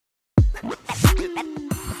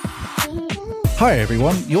Hi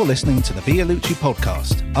everyone, you're listening to the Vialucci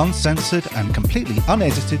podcast, uncensored and completely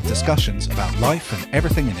unedited discussions about life and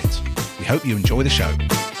everything in it. We hope you enjoy the show.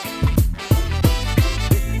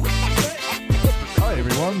 Hi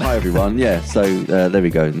everyone. Hi everyone. Yeah, so there we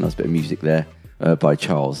go. Nice bit of music there by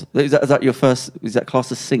Charles. Is that your first? Is that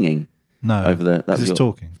class as singing? No, over there. That's just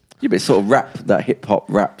talking. Yeah, but it's sort of rap, that hip hop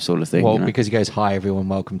rap sort of thing. Well, you know? because he goes, "Hi everyone,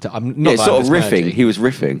 welcome to." I'm not. Yeah, sort of riffing. He was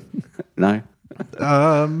riffing. No.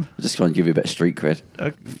 I'm just trying to give you a bit of street cred.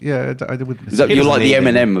 I wouldn't. You're like the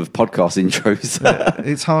Eminem of podcast intros.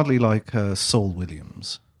 It's hardly like Saul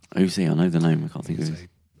Williams. Who's he? I know the name. I can't think of it.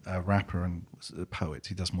 A rapper and a poet.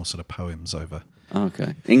 He does more sort of poems over.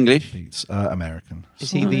 Okay. English? Beats. American.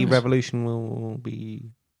 Is he the Revolution Will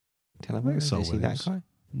Be Televised? Saul Is he Williams. that guy?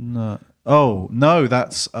 No. Oh no,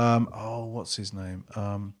 that's what's his name?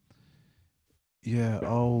 I've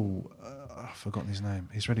forgotten his name.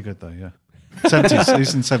 He's really good though. Yeah. 70s.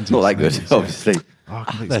 He's in 70s. Not that good, 80s, obviously. Yeah.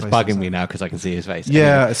 That's bugging me now because I can see his face.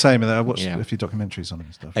 Yeah, Anyway. same. I watched a few documentaries on him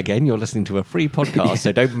and stuff. Again, you're listening to a free podcast,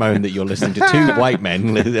 so don't moan that you're listening to two white men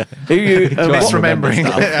Who you misremembering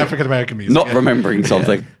African American music. Not remembering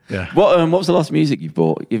something. Yeah. What was the last music you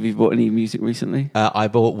bought? Have you bought any music recently? I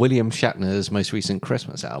bought William Shatner's most recent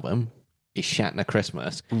Christmas album. Is Shatner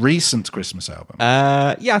Christmas? Recent Christmas album.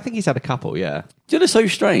 Yeah, I think he's had a couple, yeah. Do you know, it's so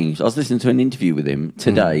strange. I was listening to an interview with him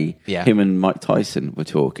today. Yeah. Him and Mike Tyson were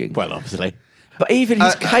talking. Well, obviously. But even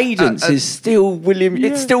his cadence is still William.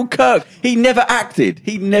 Yeah. It's still Kirk. He never acted.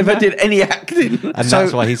 He never did any acting. And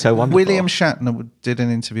that's why he's so wonderful. William Shatner did an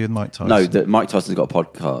interview with Mike Tyson. No, Mike Tyson's got a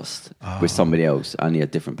podcast with somebody else, and he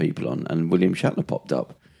had different people on, and William Shatner popped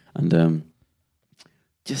up, and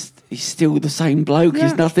he's still the same bloke. Yeah.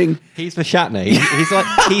 He's nothing. He's the Shatner. He's like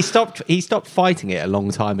he stopped fighting it a long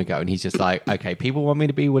time ago, and he's just like, okay, people want me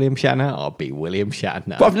to be William Shatner, I'll be William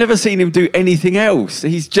Shatner. But I've never seen him do anything else.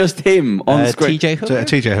 He's just him on screen. TJ Hooker.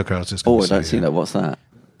 TJ Hooker. I was just. I don't see that. What's that?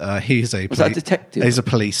 He's a Was that a detective? He's a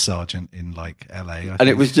police sergeant in like LA, and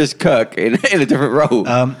it was just Kirk in a different role.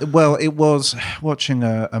 Well, it was watching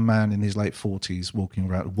a man in his late 40s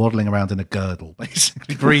waddling around in a girdle,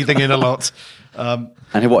 basically breathing in a lot.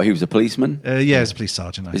 And what? He was a policeman. Yeah, he's a police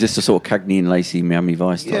sergeant. Is this the sort of Cagney and Lacey Miami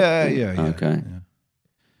Vice type? Yeah. Okay. Yeah.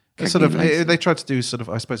 Sort of, they tried to do sort of.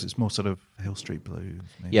 I suppose it's more sort of Hill Street Blues.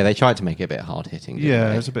 Maybe. Yeah, they tried to make it a bit hard hitting.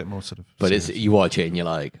 Yeah, it's a bit more sort of. But you watch it and you're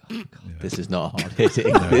like, oh, God, this is not hard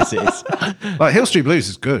hitting. This is like Hill Street Blues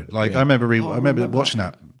is good. Like I remember watching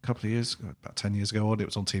that a couple of years, about 10 years ago. It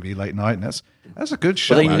was on TV late night, and that's a good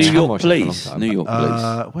show. Are they actually. New York Police? New York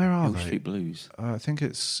Police. Where are Hill they? Street Blues. I think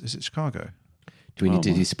is it Chicago? Do we need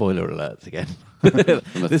to do spoiler alerts again? From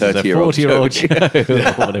a This is a 40-year-old show.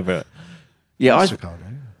 Or whatever. Yeah, Chicago.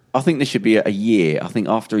 I think there should be a year. I think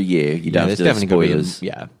after a year, you'd have to do spoilers.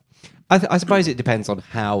 Yeah. I suppose it depends on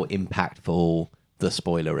how impactful the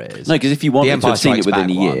spoiler is. No, because if you wanted to have seen it within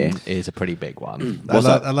a year, is a pretty big one. I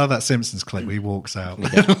love that Simpsons clip where he walks out.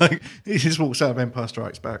 Like he just walks out of Empire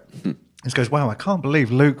Strikes Back. He just goes, "Wow, I can't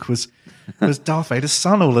believe Luke was Darth Vader's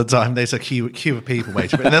son all the time." There's a queue of people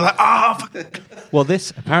waiting, and they're like, fuck." Well,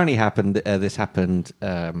 this apparently happened. This happened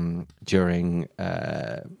during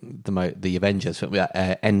the Avengers film,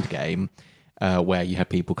 Endgame, where you had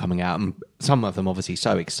people coming out, and some of them obviously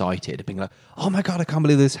so excited, being like, "Oh my God, I can't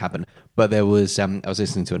believe this happened!" But there was, I was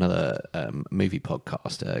listening to another movie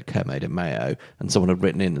podcast, Kermode and Mayo, and someone had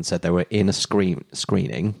written in and said they were in a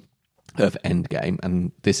screening of Endgame,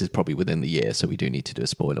 and this is probably within the year, so we do need to do a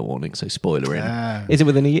spoiler warning. So spoiler in. Is it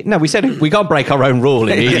within a year? No, we said we can't break our own rule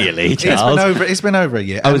immediately. Charles. It's been over a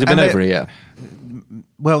year. Oh, has it been over a year?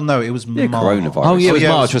 Well, no, it was March. Coronavirus. Oh, yeah, it was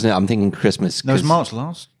March, wasn't it? I'm thinking Christmas. No, it was March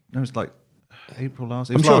last. No, it was like April last.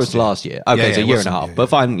 I'm sure it was last year. Okay, so a year and a half. Yeah. But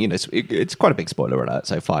fine, it's quite a big spoiler alert.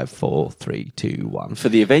 So 5, 4, 3, 2, 1. For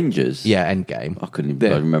the Avengers? Yeah, Endgame. I couldn't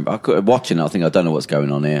even remember. Watching it, I think I don't know what's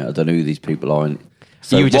going on here. I don't know who these people are.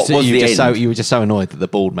 So you were just so annoyed that the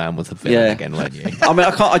bald man was the villain again, weren't you? I mean,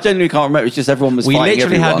 I genuinely can't remember. It's just everyone was fighting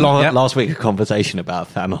literally everyone. had last week a conversation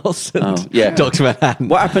about Thanos and Dr. Manhattan.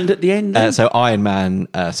 What happened at the end? So Iron Man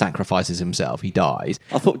sacrifices himself. He dies.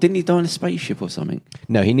 I thought, didn't he die in a spaceship or something?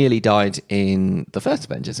 No, he nearly died in the first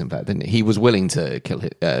Avengers, in fact, didn't he? He was willing to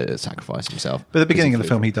sacrifice himself. But at the beginning of the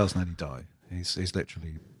film, he does nearly die. He's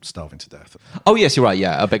literally starving to death. Oh yes, you're right.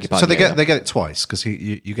 Yeah, I beg your pardon. So they get it twice because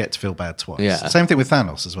you get to feel bad twice. Yeah. Same thing with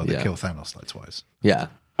Thanos as well. They kill Thanos like twice. Yeah.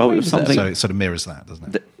 Oh, it was something. So it sort of mirrors that,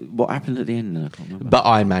 doesn't it? What happened at the end? I can't remember. But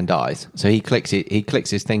Iron Man dies, so he clicks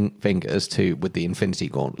his fingers with the Infinity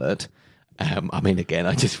Gauntlet, I mean, again,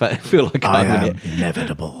 I just feel like I'm in it.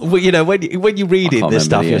 Inevitable. Well, you know, when you read can't this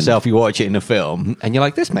stuff remember the yourself, you watch it in a film, and you're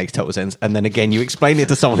like, this makes total sense. And then again, you explain it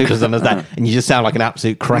to someone who doesn't understand, and you just sound like an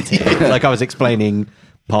absolute cretin. Like I was explaining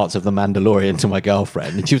parts of The Mandalorian to my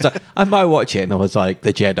girlfriend, and she was like, I might watch it. And I was like,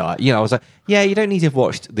 The Jedi. You know, I was like, yeah, you don't need to have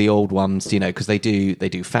watched the old ones, you know, because they do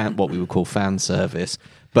what we would call fan service.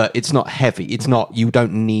 But it's not heavy. It's not. You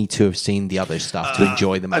don't need to have seen the other stuff to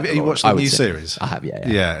enjoy the Mandalorian. Have you watched the new series? I have, yeah.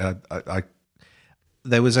 Yeah, I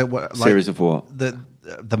there was a Series of what? The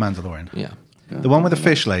Mandalorian. Yeah. The one with the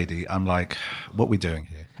fish lady. I'm like, what are we doing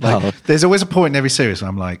here? Like, there's always a point in every series where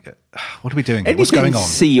I'm like, what are we doing here? What's going on?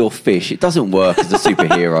 Sea or fish? It doesn't work as a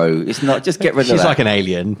superhero. It's not. Just get rid of that. She's like an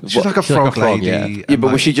alien. She's like a frog lady. Yeah,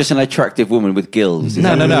 but was she just an attractive woman with gills?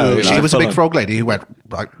 No. She was a big frog lady who went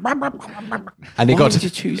like. And Why did you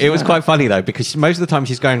choose it was that? quite funny though, because most of the time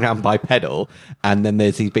she's going around bipedal, and then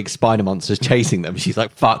there's these big spider monsters chasing them. She's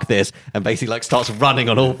like, "Fuck this," and basically like starts running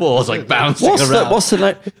on all fours, like bouncing around. What's the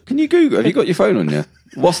name? Can you Google? Have you got your phone on you?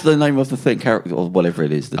 What's the name of the thing, character, or whatever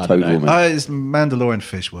it is, the toad woman? It's Mandalorian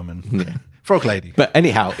fish woman, frog lady. But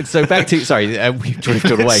anyhow, so back to we've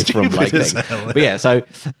drifted away from like Stupid as things. hell. But yeah, so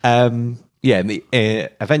in the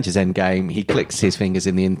Avengers Endgame, he clicks his fingers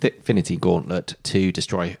in the Infinity Gauntlet to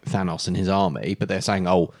destroy Thanos and his army. But they're saying,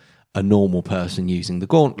 oh, a normal person using the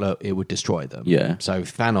gauntlet, it would destroy them. Yeah. So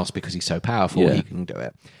Thanos, because he's so powerful, he can do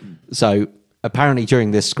it. So apparently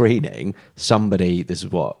during this screening, this is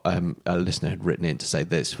what a listener had written in to say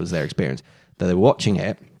this was their experience, that they were watching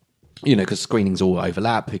it, you know, because screenings all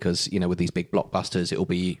overlap, because, you know, with these big blockbusters, it'll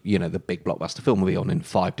be, you know, the big blockbuster film will be on in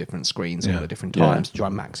 5 different screens all at different times to try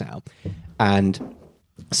and max out. And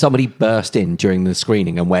somebody burst in during the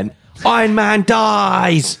screening and went, Iron Man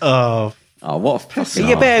dies! Oh, What a fucking...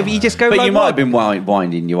 You just go But like, you might what? have been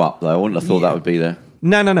winding you up, though. I wouldn't have thought that would be there.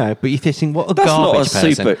 No. But you're thinking, what a That's not garbage a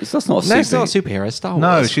person. super... That's not a No, super... it's not a superhero. It's Star Wars.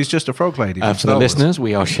 no, she's just a frog lady. from For Star the Wars. listeners,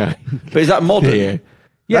 we are showing. But is that modern?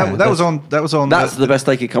 Yeah, that was on. That's the best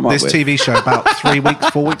they could come up this with. TV show about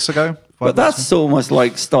 4 weeks ago. But that's almost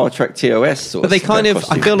like Star Trek TOS sort But of they kind of,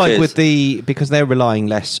 costume I feel like cheers. because they're relying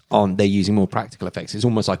less on, they're using more practical effects. It's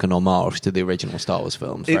almost like an homage to the original Star Wars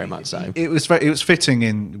films, very much so. It was fitting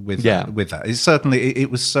in with that. It certainly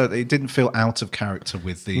it didn't feel out of character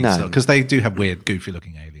with the because they do have weird, goofy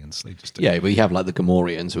looking aliens. They just do. Yeah, but you have like the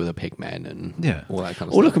Gamorreans with the pigmen and all that kind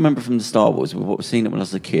of All I stuff. can remember from the Star Wars, what was seen it when I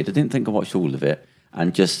was a kid. I didn't think I watched all of it.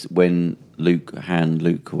 And just when Luke,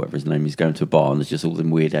 or whatever his name is, going to a bar and there's just all them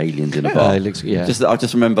weird aliens in a bar. it looks- yeah. I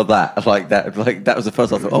just remember that. Like that was the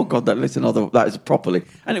first I thought, oh God, that is properly.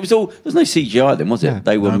 And it was all, there's no CGI then, was it? Yeah.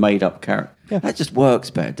 They were made up characters. Yeah. That just works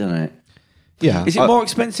better, doesn't it? Yeah. Is it more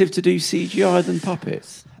expensive to do CGI than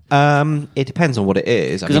puppets? It depends on what it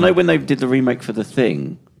is. Because I know when they did the remake for The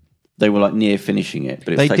Thing, they were like near finishing it,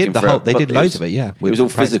 but it was They taking did forever. they But did loads of it, yeah. It was all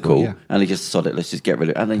Practical, physical, yeah. and they just sod it. Let's just get rid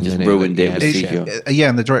of it, and then just then ruined it with yeah, CGI.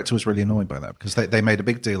 And the director was really annoyed by that because they made a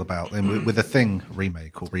big deal about with the Thing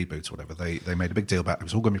remake or reboot or whatever. They made a big deal about it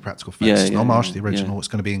was all going to be practical effects, not homage to the original. It's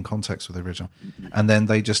going to be in context with the original. And then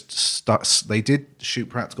they just they did shoot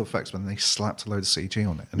practical effects, but then they slapped a load of CG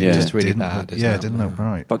on it, and it just really didn't bad, look, isn't it? it didn't look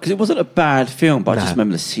right. But because it wasn't a bad film, but I just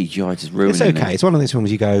remember the CGI just ruining It's okay. It's one of those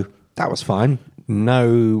films you go, that was fine.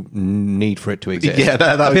 No need for it to exist. Yeah,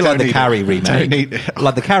 a bit like the Carrie Don't need remake. it.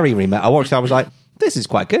 Like the Carrie remake, I watched. I was like, this is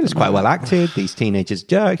quite good. It's quite well acted. These teenagers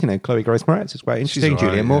jerk. You know, Chloe Grace Moretz is quite interesting. She's all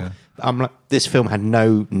right, Julianne Moore. yeah. I'm like, this film had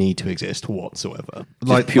no need to exist whatsoever.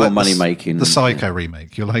 pure money making. The Psycho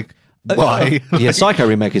remake. You're like, why? Yeah, Psycho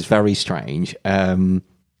remake is very strange.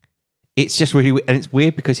 It's just really, and it's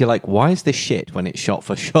weird because you're like, why is this shit when it's shot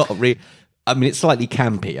for shot? I mean, it's slightly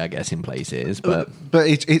campy, I guess, in places, but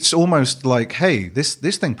it's almost like, hey, this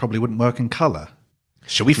thing probably wouldn't work in color.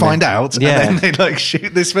 Should we find out? Yeah. And then they like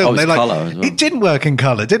shoot this film. it's They're like, colour as well. it didn't work in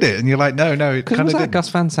color, did it? And you're like, no, it because kind was of that did. Gus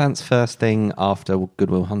Van Sant's first thing after Good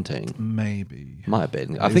Will Hunting? Maybe. Might have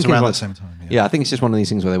been. It I was think around was the same time. Yeah, I think it's just one of these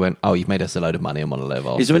things where they went, "Oh, you've made us a load of money and want to live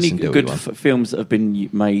off." Is there any this and do what good you want." films that have been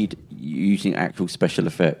made using actual special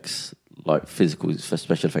effects, like physical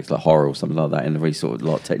special effects, like horror or something like that, in the really sort of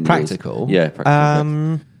like 10 years? Practical? Yeah, practical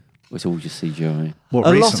effects. It's all just CGI. What, a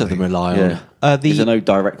lot recently? of them rely Yeah. on Is there no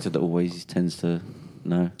director that always tends to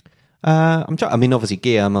know? I'm trying. I mean, obviously,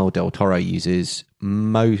 Guillermo del Toro uses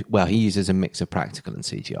he uses a mix of practical and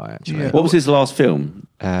CGI. Actually, Yeah. What was his last film?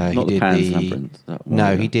 he Not the did Pan's Labyrinth. That one, No,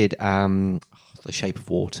 was he it? did. The Shape of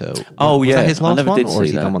Water. Oh, Was yeah. that his I last never one, did or see has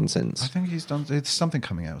he that. done one I since? think he's done. It's something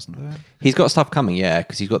coming out, isn't there? He's got stuff coming, yeah,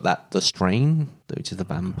 because he's got The Strain, which is the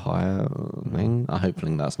vampire thing. I'm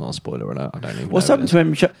hoping that's not a spoiler alert. I don't even What's know.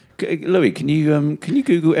 happened to Louis, can you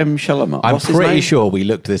Google M. Shyamalan? I'm What's his pretty name? sure we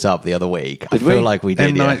looked this up the other week. I Did feel we? like we did.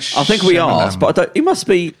 M. Yeah. Night I think we Shyamalan. asked, but I don't, he must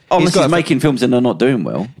be, unless got he's a- making films and they're not doing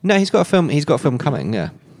well. No, he's got a film. He's got a film coming. Yeah,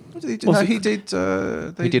 What did he do? No, he did.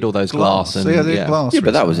 He did all those glass and- yeah, they did yeah. glass. Yeah,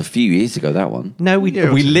 but that was a few years ago, that one. no, we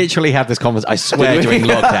Yeah, we it was- literally had this conversation. I swear Did we?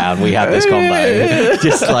 during lockdown we had this convo.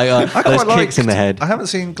 Just like I those quite kicks in the head. I haven't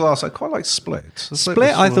seen Glass. I quite like Split.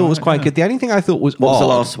 Split, I thought was quite good. The only thing I thought was What was the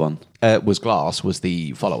odd, last one? was Glass. Was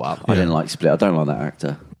the follow up? I didn't like Split. I don't like that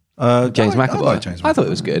actor. James I McAvoy. like James I thought it McAvoy.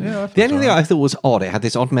 was good. Yeah, I thought The it was only thing alright. I thought was odd, it had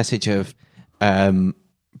this odd message of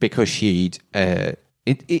because she'd.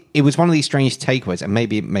 It was one of these strange takeaways, and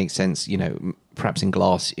maybe it makes sense. You know, perhaps in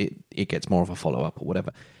Glass it gets more of a follow up or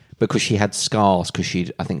whatever. Because she had scars, because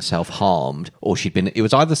she'd I think self harmed, or she'd been. It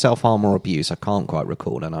was either self harm or abuse. I can't quite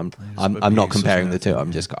recall, and I'm not abuse, comparing the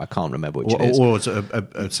wasn't two. I can't remember which it is. Or it's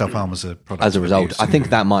a self harm as a product. As a of result, abuse. I think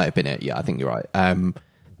that might have been it. Yeah, I think you're right.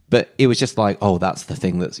 But it was just like, oh, that's the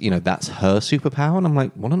thing that's that's her superpower, and I'm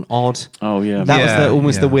like, what an odd. Oh, yeah. That was Yeah,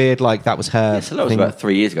 almost the yeah. weird, like that was her. So that was thing. about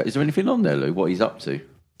 3 years ago. Is there anything on there, Lou, what he's up to?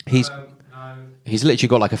 He's literally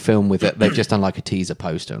got like a film with it. They've just done like a teaser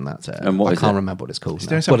poster, and that's it. And what I is can't it? remember what it's called. He's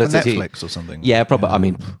now. doing something Well, for it's- Netflix or something. Yeah, probably. I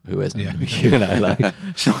mean, who isn't? Yeah. You know, like,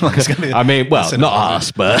 It's not like it's gonna be- I mean, well, it's not a-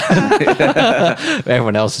 us, but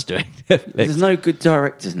everyone else is doing it. There's no good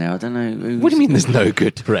directors now. I don't know. Who's, What do you mean? There's no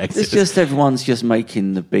good directors? It's just everyone's just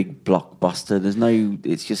making the big blockbuster. There's no.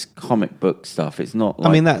 It's just comic book stuff. It's not. Like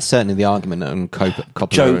I mean, that's certainly the argument on Coppola.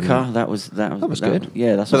 Joker. and- That was good.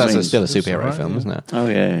 Yeah, that's but what I that's mean. still a superhero alright, film, yeah. isn't it? Oh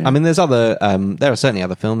yeah. I mean, there's other. There are certainly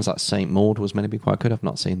other films like Saint Maud was meant to be quite good. I've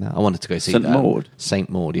not seen that. I wanted to go see Saint that. Maud? Saint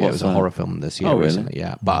Maud. Yeah, What's it was a that? horror film this year. Oh, really? Recently,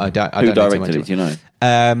 yeah, but I don't. Who know too directed much it? about Do you know?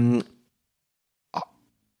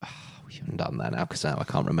 We haven't done that now because now I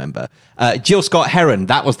can't remember. Jill Scott Heron,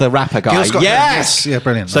 that was the rapper guy. Gil Scott- Yes! yeah,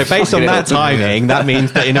 brilliant. So based on that timing, that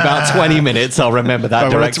means that in about 20 minutes I'll remember that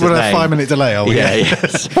Right, director's we're at name. a 5-minute delay. Are we? Yeah, yeah.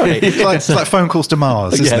 Sorry. it's like phone calls to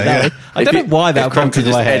Mars, isn't it? that- Yeah. I don't know why that If Crum popped could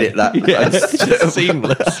into my just head. edit that. Yeah, it's just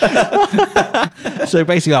seamless. So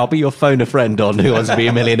basically, I'll be your phone a friend on Who Wants to Be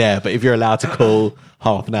a Millionaire, but if you're allowed to call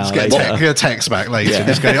half an hour Get later. a text back later.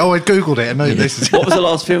 Just go, oh, I googled it. I know this is. What was the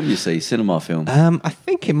last film you see? Cinema film. I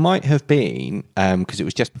think it might have been because it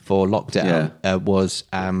was just before lockdown. Was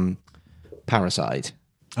Parasite.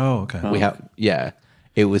 Oh, okay. We have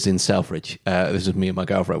It was in Selfridge. This was me and my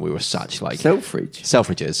girlfriend. We were such like Selfridge.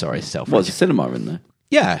 Selfridges. Sorry, Selfridge. What's a cinema in there?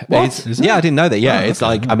 Yeah, What? it's- yeah, I didn't know that. Yeah, it's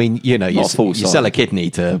like I mean, you know, you Not full you size. sell a kidney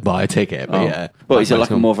to buy a ticket, but yeah. Well, is it like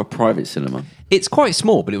maximum. more of a private cinema? It's quite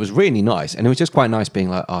small, but it was really nice, and it was just quite nice being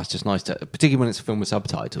like, oh, it's just nice to, particularly when it's a film with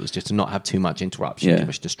subtitles, just to not have too much interruption, too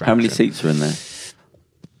much distraction. How many seats are in there?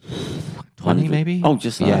 20 maybe? Oh,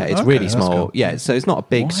 just that. yeah, it's Okay, really that's small. cool. Yeah, so it's not a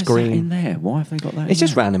big Why is that screen. in there? Why have they got that? It's in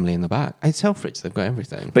just there? randomly in the back. It's Selfridge. They've got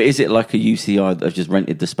everything. But is it like a UCI that have just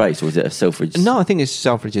rented the space, or is it a Selfridge? No, I think it's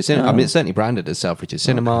Selfridge's Cinema. I Oh. mean, it's certainly branded as Selfridge's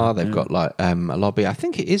Cinema. They've got like a lobby. I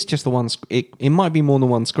think it is just the one. It might be more than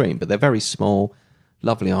one screen, but they're very small.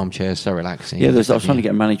 Lovely armchairs, so relaxing. Yeah, I was trying to get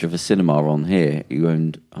a manager of a cinema on here who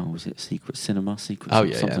owned. Oh, was it Secret Cinema? Oh,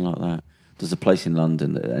 yeah, something like that. There's a place in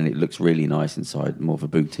London, and it looks really nice inside. More of a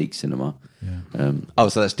boutique cinema. Oh,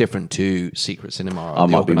 so that's different to Secret Cinema. I the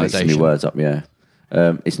might be mixing my organisation. words up. Yeah,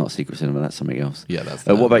 it's not Secret Cinema. That's something else. Yeah, that's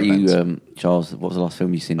what the about you, events. Charles? What was the last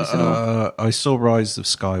film you seen in the cinema? I saw Rise of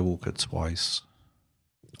Skywalker twice.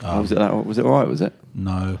 Was it that? Was it all right? Was it?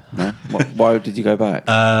 No, No. Why did you go back?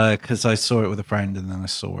 because I saw it with a friend, and then I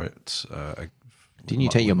saw it. Didn't you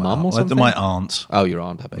take your mum or with something? My aunt. Oh, your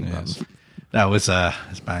aunt, I beg your Yes. pardon. That was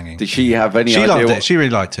it's banging. Did she have any? She idea loved what- it. She really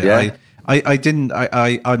liked it. Yeah? I didn't.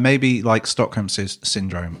 I maybe like Stockholm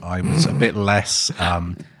syndrome. I was a bit less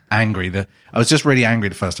angry. I was just really angry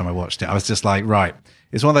the first time I watched it. I was just like, right.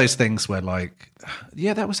 It's one of those things where, like,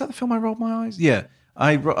 yeah, was that the film I rolled my eyes? Yeah.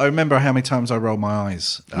 I remember how many times I rolled my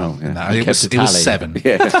eyes. In that. You It was kept a tally. 7.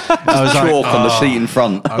 Yeah, I was like, chalk on the oh. seat in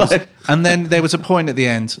front. And then there was a point at the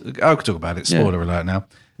end. I could talk about it. Spoiler alert now.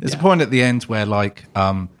 There's a point at the end where, like,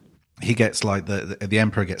 he gets like the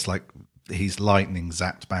emperor gets like his lightning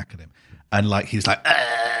zapped back at him, and like he's like.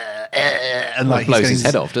 And like blows he's his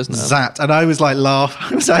getting head off, doesn't it? Zapped, and I was like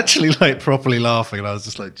I was actually like properly laughing, and I was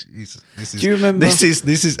just like, Jesus, this is. Do you remember- This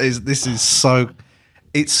is so.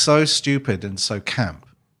 It's so stupid and so camp,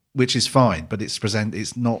 which is fine, but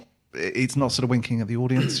it's not it's not sort of winking at the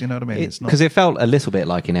audience. You know what I mean? It's not Because it felt a little bit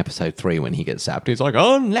like in episode 3 when he gets zapped. He's like,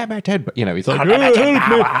 unlimited. He's like,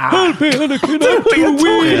 help me, Anakin, I'm too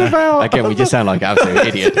weird. Again, we just sound like an absolute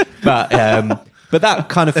idiot. But that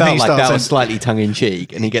kind of felt like that was slightly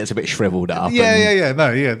tongue-in-cheek, and he gets a bit shriveled up. Yeah.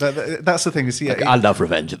 That's the thing. Is, I love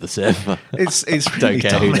Revenge of the Sith. It's really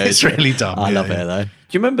dumb. It's really dumb. I love it, though. Do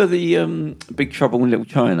you remember the Big Trouble in Little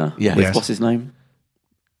China? Yeah. With, what's his name?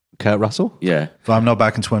 Kurt Russell? Yeah. If I'm not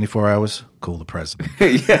back in 24 hours, call the president.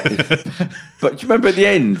 Yeah. But do you remember at the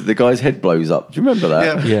end, the guy's head blows up? Do you remember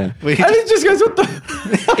that? Yeah. And it just goes, what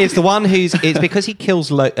the... It's the one it's because he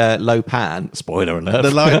kills Lopan. Spoiler alert.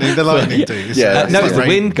 The lightning dude. Yeah. No, it's the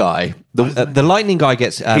wind guy. The lightning guy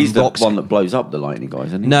gets... He's the one that blows up the lightning guy,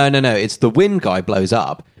 isn't he? No. It's the wind guy blows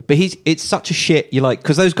up. But it's such a shit. You're like,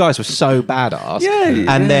 because those guys were so badass.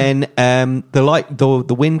 Yeah. And then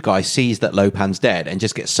the wind guy sees that Lopan's dead and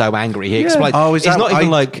just gets so angry he explodes. Oh, is it's that not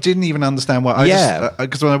even I didn't even understand why.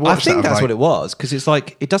 Because when I watched I think that's what it was. Because it's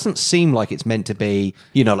like it doesn't seem like it's meant to be,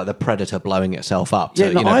 like the Predator blowing itself up.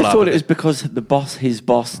 To, I thought it was because his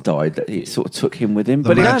boss died that it sort of took him with him. The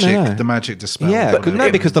But magic dispelled. Yeah,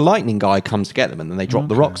 because the lightning guy comes to get them and then they drop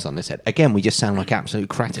the rocks on his head. Again, we just sound like absolute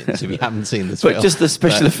cretins if you haven't seen this film. But just the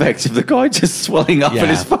special effects of the guy just swelling up and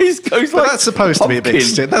his face goes like that's supposed to be a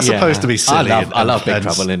bit. That's supposed to be silly. I love Big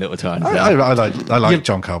Trouble in Little China. I like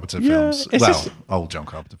John Carpenter films. Old John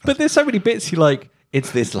Carpenter films. But there's so many bits you like.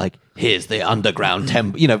 It's this like, here's the underground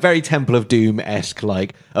temple, very Temple of Doom-esque,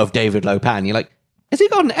 like, of David Lopan. You're like, has he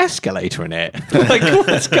got an escalator in it? Like,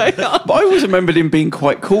 what's going on? But I always remembered him being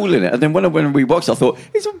quite cool in it. And then when we watched, I thought,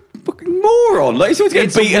 he's a fucking moron. Like, he's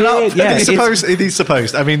getting beaten up. Yeah, it is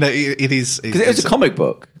supposed. I mean, it is. Because it was a comic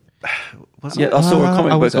book. Yeah, I saw a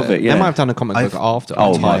comic book of it. Yeah, they might have done a comic book after.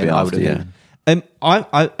 Oh, it might be after. Yeah.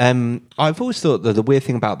 I've always thought that the weird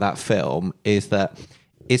thing about that film is that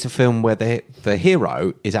it's a film where the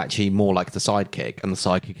hero is actually more like the sidekick, and the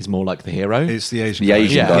sidekick is more like the hero. It's the Asian. The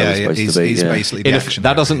Asian guy was supposed he's to be. He's basically the action.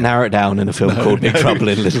 That doesn't narrow it down in a film called Big Trouble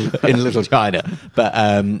in Little China. But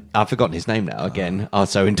I've forgotten his name now again.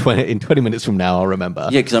 So in 20 minutes from now, I'll remember.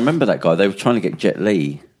 Yeah, because I remember that guy. They were trying to get Jet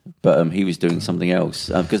Li, but he was doing something else.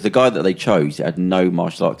 Because the guy that they chose had no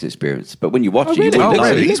martial arts experience. But when you watch it, you wouldn't think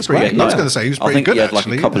really? He's pretty. I was going to say he was pretty good. He had like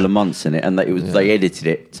a couple of months in it, and they edited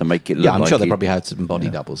it to make it look. Yeah, I'm like sure they probably had some body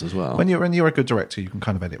doubles as well. When you're a good director, you can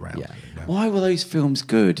kind of edit around. Yeah. Why were those films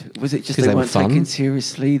good? Was it just they were weren't fun. taken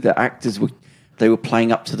seriously? The actors were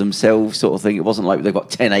playing up to themselves, sort of thing. It wasn't like they've got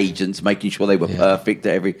 10 agents making sure they were perfect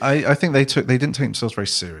at every. I think they didn't take themselves very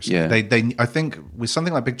seriously. Yeah. They I think with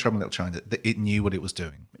something like Big Trouble in Little China, it knew what it was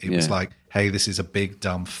doing. It was like, hey, this is a big,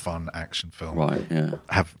 dumb, fun action film. Right.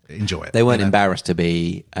 Yeah. Enjoy it. They weren't embarrassed to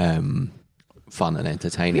be fun and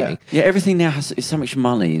entertaining. Yeah. Everything now has so much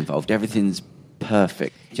money involved. Everything's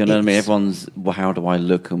perfect. Do you know what I mean? Everyone's, well, how do I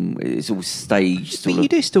look? And it's all staged. But you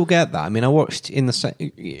do still get that. I mean, I watched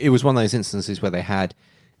it was one of those instances where they had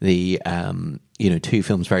the two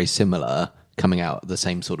films very similar coming out at the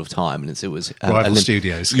same sort of time, and it was Rival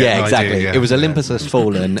Studios. Yeah, exactly. Idea, yeah. It was Olympus Has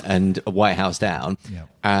Fallen and White House Down,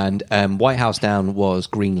 and White House Down was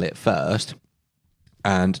greenlit first.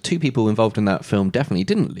 And two people involved in that film definitely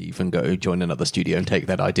didn't leave and go join another studio and take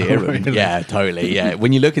that idea. Oh, really? Yeah, totally. Yeah,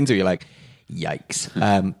 when you look into it, you're like, yikes.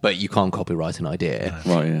 But you can't copyright an idea.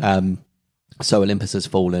 Right, yeah. So Olympus Has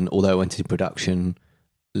Fallen, although it went into production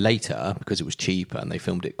later because it was cheaper and they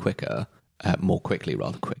filmed it quicker, more quickly,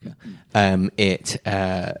 rather quicker.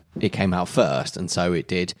 It came out first, and so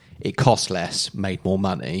it cost less, made more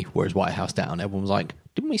money. Whereas White House Down, everyone was like,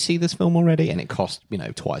 didn't we see this film already? And it cost,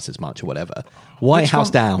 twice as much or whatever. White House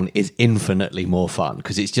Down is infinitely more fun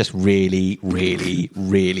because it's just really, really,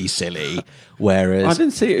 really silly. Whereas I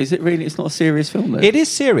didn't see it. Is it really? It's not a serious film then? it is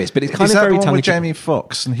serious, but it's kind Is of that very the one tongue with Jamie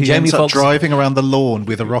Foxx, and he Jamie ends up Foxx- driving around the lawn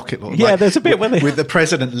with a rocket launcher? Yeah, there's a bit where they- with the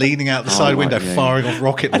president leaning out the side window, firing off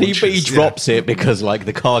rocket And launchers. he drops it because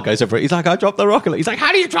the car goes over it. He's like, I dropped the rocket launcher. He's like,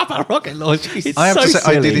 how do you drop a rocket launcher? It's I have so to say,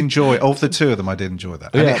 silly. I did enjoy of the two of them. I did enjoy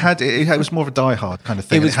that, and it was more of a Die Hard kind of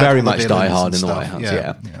thing. It was had very all the much villains Die Hard and in the stuff. White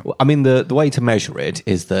House, yeah. Well, I mean, the way to measure it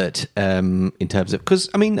is that in terms of...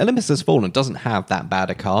 Because, I mean, Olympus Has Fallen doesn't have that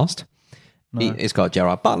bad a cast. No. It's got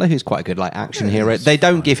Gerard Butler, who's quite a good action hero. They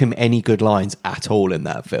don't give him any good lines at all in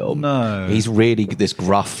that film. No. He's really this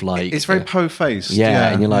gruff, It's very po-faced.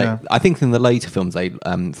 Yeah, and you're like... I think in the later films, they,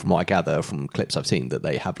 from what I gather from clips I've seen, that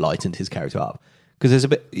they have lightened his character up. Because there's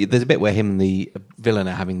a bit where him and the villain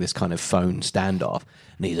are having this kind of phone standoff,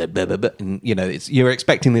 and he's like, blah, blah, blah, and you're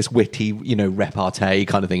expecting this witty, repartee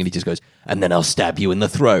kind of thing, and he just goes, and then I'll stab you in the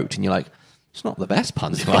throat, and you're like, It's not the best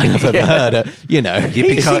punchline I've ever heard. You know,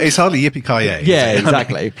 It's hardly yippee-ki-yay. yeah,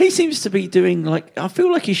 exactly. He seems to be doing I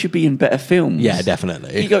feel like he should be in better films. Yeah,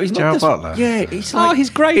 definitely. He's not Gerard Butler. Yeah, he's like he's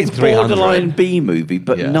great It's in 300. borderline B movie,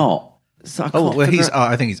 but Yeah. not. So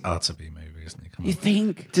I think he's utter B movie, isn't he? Come You on.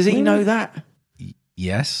 think? Does he know that?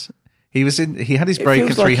 Yes. He had his It break in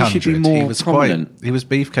feels like he 300. should be more he was prominent. he was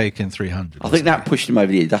beefcake in 300. I think that pushed him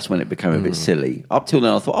over the edge. That's when it became a bit silly. Up till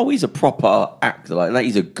then, I thought, he's a proper actor. Like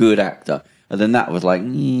he's a good actor. And then that was like,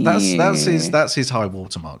 that's his high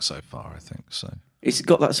watermark so far, I think. So It's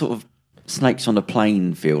got that sort of snakes on a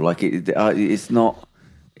plane feel. Like it's not.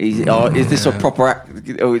 Is this a proper act?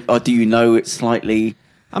 Or do you know it's slightly?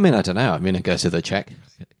 I mean, I don't know. I mean, it goes to the check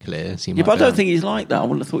clears. Yeah, but I don't think he's like that. I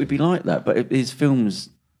wouldn't have thought he'd be like that. But his films.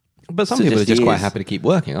 But some suggest people are just he quite is. happy to keep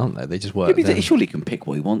working, aren't they? They just work. Maybe he surely can pick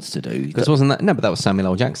what he wants to do. Because wasn't that? No, but that was Samuel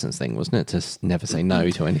L. Jackson's thing, wasn't it? To never say no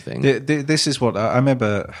to anything. this is what I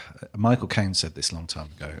remember. Michael Caine said this a long time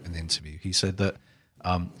ago in the interview. He said that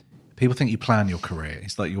people think you plan your career.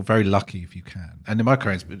 It's like you're very lucky if you can. And in my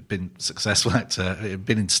career, has been a successful actor,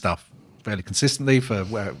 been in stuff fairly consistently for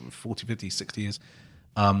 40, 50, 60 years,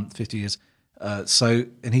 50 years.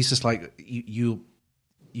 And he's just like,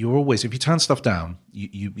 you're always, if you turn stuff down,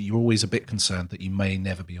 you're always a bit concerned that you may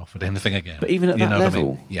never be offered anything again. But even at that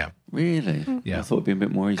level? Yeah. Really? Yeah. I thought it'd be a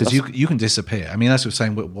bit more easy. Because you can disappear. I mean, as we were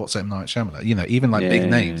saying, what's M. Night Shyamalan? You know, even like big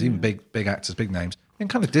names, even big actors, big names, can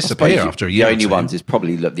kind of disappear after a year. The only or two. ones is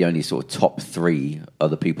probably the only sort of top 3 are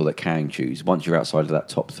the people that can choose. Once you're outside of that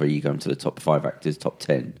top 3, you go into the top 5 actors, top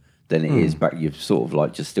 10. Then it is back. You're sort of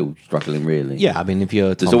like just still struggling, really. Yeah, I mean, if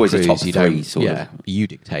you're There's Tom always Cruise, a top you 3 don't- sort of. you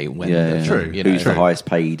dictate when. Yeah, True. You know, Who's the highest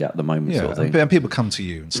paid at the moment, sort of thing. and people come to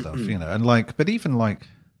you and stuff, you know, and like, but even like,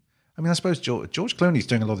 I mean, I suppose George Clooney's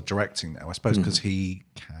doing a lot of directing now. I suppose because he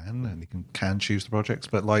can and he can choose the projects,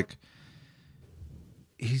 but like,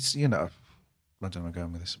 he's, you know, I don't know where I'm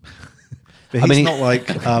going with this, but he's not like,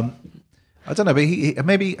 I don't know, but he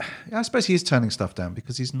maybe I suppose he is turning stuff down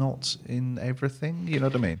because he's not in everything. You know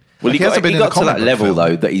what I mean? Well, Like, he hasn't been in a got to comic that book level film.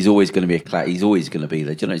 though that he's always going to be he's always going to be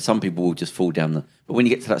there. Do you know, some people will just fall down the. But when you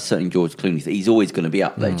get to that certain George Clooney, he's always going to be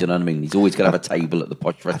up there. Do you know what I mean? He's always going to have a table at the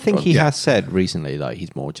posh restaurant. I think he has said recently like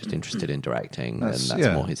he's more just interested in directing and that's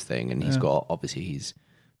more his thing. And he's got obviously he's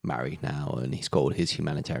married now and he's got all his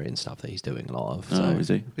humanitarian stuff that he's doing a lot of. So is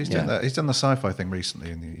he? He's done that. He's done the sci-fi thing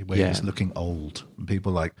recently, where he's looking old, and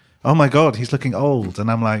people are like, "Oh my god, he's looking old," and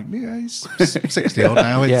I'm like, "Yeah, he's 60 old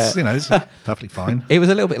now. It's you know, it's perfectly fine." It was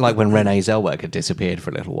a little bit like when Renee Zellweger had disappeared for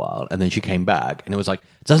a little while and then she came back and it was like,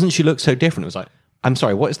 doesn't she look so different? It was like, I'm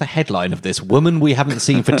sorry, what is the headline of this? Woman we haven't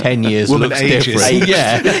seen for 10 years Woman looks ages. different.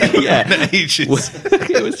 Yeah. Ages.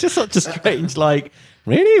 It was just such a strange, like,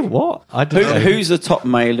 really? What? I don't know. Who's the top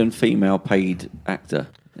male and female paid actor?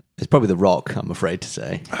 It's probably The Rock, I'm afraid to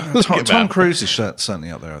say. Tom Cruise is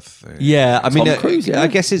certainly up there. I think. Yeah, I mean, Cruise, yeah. I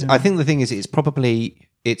guess I think the thing is,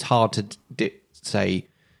 it's hard to say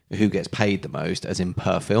who gets paid the most, as in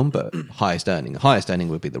per film, but highest earning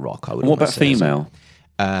would be The Rock. I would. What about almost say. female?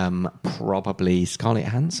 Probably Scarlett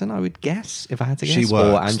Johansson, I would guess, if I had to guess. She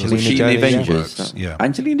Or works. Angelina Was she in the Jolie. Avengers? Works, yeah.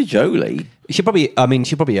 Angelina Jolie. She probably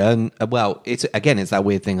earn well. It's that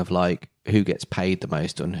weird thing of like who gets paid the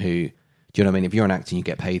most and who. Do you know what I mean? If you're an actor and you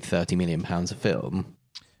get paid £30 million a film,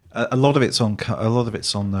 A lot of it's on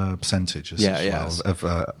percentages as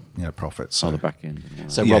well of profits. On So. the back end. Yeah.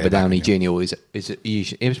 so Yeah, Robert Downey back in, Jr. is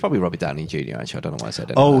usually, it was probably Robert Downey Jr. Actually, I don't know why I said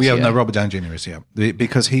it. No, Robert Downey Jr. is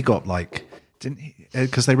because he got like didn't he?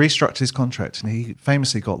 Because they restructured his contract and he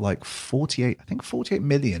famously got like 48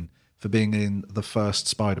 million for being in the first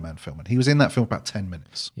Spider-Man film, and he was in that film about 10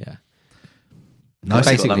 minutes. Yeah. Nice,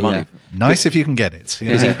 Basically, money. yeah. Nice if you can get it.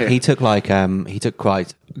 you know? He took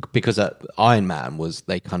quite because Iron Man was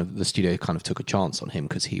the studio kind of took a chance on him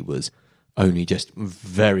because he was only just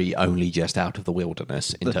out of the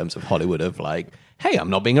wilderness in terms of Hollywood of like, hey,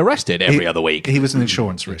 I'm not being arrested every other week. He was an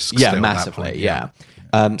insurance risk. Yeah, still at that massively. point, Yeah.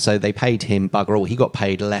 So they paid him bugger all. He got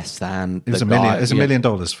paid less than It was the $1 million. guy. It was $1 million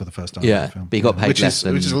for the first Iron Man film. But he got paid which less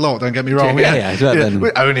than which is a lot. Don't get me wrong. Yeah, it's better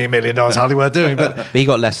than- only $1 million hardly worth doing, but But he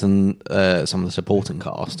got less than some of the supporting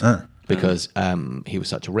cast because he was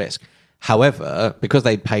such a risk. However, because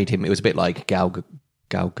they paid him, it was a bit like Gal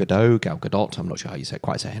Gadot. I'm not sure how you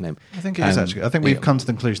quite say her name. I think it is actually. I think we've come to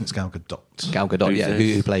the conclusion it's Gal Gadot. Gal Gadot,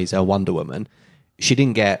 who plays Wonder Woman. She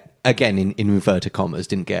didn't get, again, in inverted commas,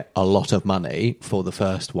 didn't get a lot of money for the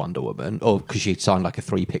first Wonder Woman, or because she'd signed like a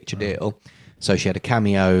 3-picture deal. So she had a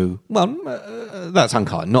cameo. Well, that's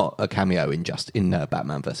unkind. Not a cameo in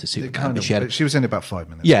Batman versus Superman. She was in about 5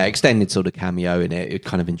 minutes. Yeah, extended sort of cameo in it. It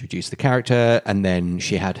kind of introduced the character, and then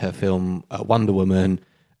she had her film Wonder Woman,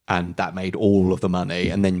 and that made all of the money.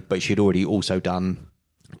 And then, but she'd already also done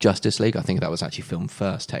Justice League. I think that was actually filmed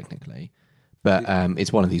first, technically. But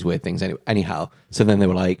it's one of these weird things. Anyhow, so then they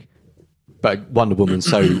were like, but Wonder Woman's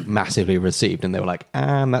so massively received, and they were like,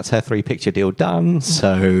 and that's her 3-picture deal done.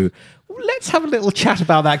 So let's have a little chat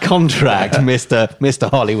about that contract, Mr.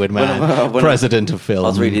 Hollywood man, president of film. I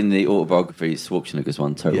was reading the autobiography, Schwarzenegger's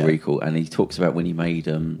one, Total Recall, and he talks about when he made,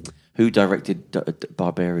 who directed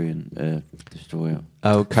Barbarian Destroyer?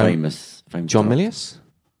 Oh, famous John Milius?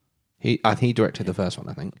 I think he directed the first one,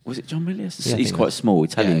 I think. Was it John Milius? Yeah, he's quite small,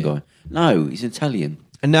 Italian guy. No, he's Italian.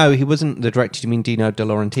 No, he wasn't the director. You mean Dino De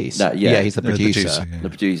Laurentiis? He's the producer. The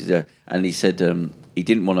producer, yeah. And he said he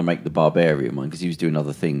didn't want to make the Barbarian one because he was doing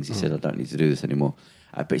other things. He said, I don't need to do this anymore.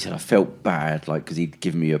 But he said, I felt bad, like, because he'd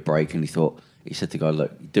given me a break, and he said to the guy,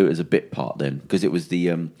 look, do it as a bit part then. Because it was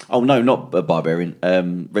the, not a Barbarian,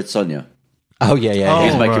 Red Sonja. Oh, yeah. He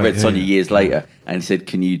was making Red Sonja years later. And he said,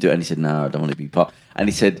 can you do it? And he said, no, I don't want to be part. And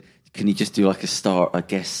he said, can you just do like a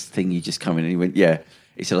guest thing? You just come in. And he went, yeah.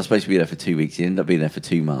 He said, I was supposed to be there for 2 weeks. He ended up being there for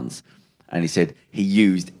 2 months. And he said he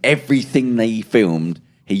used everything they filmed.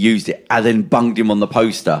 He used it and then bunged him on the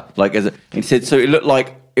poster. He said, so it looked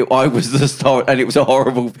like I was the star and it was a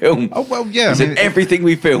horrible film. Oh, well, yeah. He said everything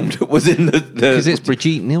we filmed was in the... Because it's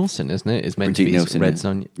Brigitte Nielsen, isn't it? It's meant to be Red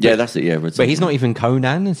Sonja. Yeah, that's it, yeah. Red Sonja. But he's not even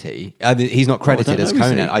Conan, is he? He's not credited as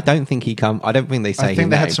Conan. I don't think he I don't think they say I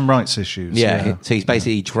think they had some rights issues. Yeah, so he's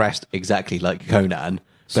basically dressed exactly like Conan.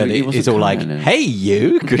 But it's all like, hey,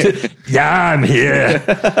 you. Yeah, I'm here.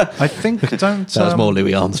 I think, that was more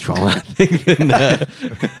Louis Armstrong, I think.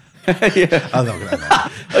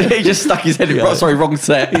 He just stuck his head in, wrong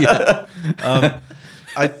set.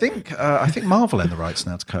 I think Marvel own the rights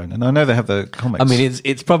now to Conan. I know they have the comics. I mean,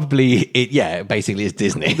 it's probably, basically it's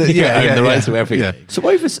Disney. The rights to everything. Yeah. So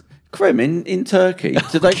over... Krem, in Turkey,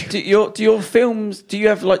 do your films, do you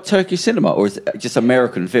have like Turkish cinema or is it just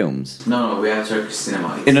American films? No, we have Turkish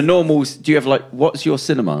cinema. In a normal, do you have like, what's your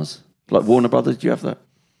cinemas? Like Warner Brothers, do you have that?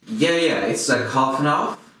 Yeah, it's like half and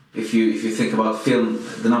half. If you think about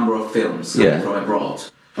the number of films from abroad.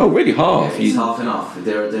 Oh, really? Half? Yeah, it's half and half.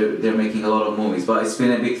 They're making a lot of movies, but it's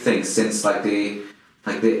been a big thing since the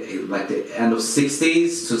end of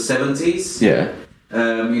 60s to 70s. Yeah.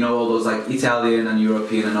 All those like Italian and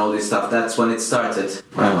European and all this stuff. That's when it started.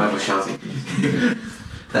 I was shouting.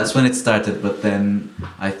 That's when it started, but then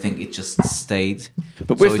I think it just stayed.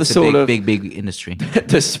 But with the sort of big industry,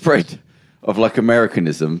 the spread of like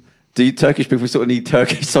Americanism, do you Turkish people sort of need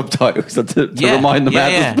Turkish subtitles to remind them how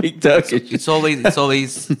to speak Turkish? It's always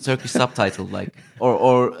Turkish subtitled, like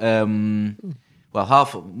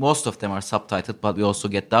most of them are subtitled, but we also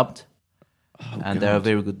get dubbed. There are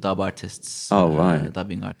very good dub artists. Oh, right.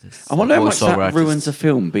 Dubbing artists. I wonder how much that ruins a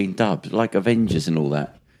film being dubbed, like Avengers and all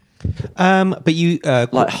that. But you...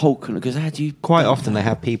 like Hulk, because how do you... Quite often they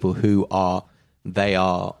have people who are... They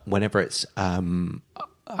are... Whenever it's... I'm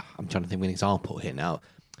trying to think of an example here now.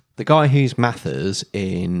 The guy who's Mathers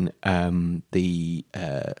in the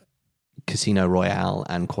Casino Royale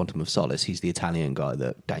and Quantum of Solace, he's the Italian guy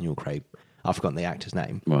that Daniel Craig... I've forgotten the actor's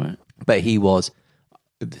name. Right. But he was...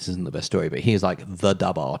 This isn't the best story, but he is like the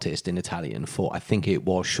dub artist in Italian for, I think it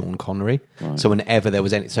was Sean Connery. Right. So whenever there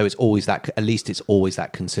was any, so it's always that, at least it's always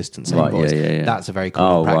that consistency. Right, voice. Yeah. That's a very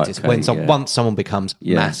common practice. Right, okay, once someone becomes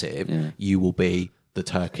massive, you will be the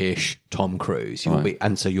Turkish Tom Cruise. You will be,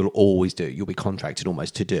 and so you'll be contracted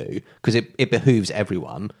almost to do, because it behooves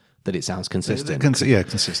everyone that it sounds consistent.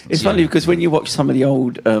 Consistent. It's funny because when you watch some of the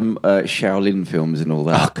old Shaolin films and all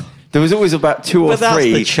that, there was always about two or three. That's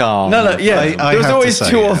the charm. No, yeah. There was always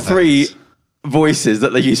two or three voices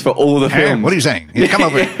that they use for all the films. What are you saying? Come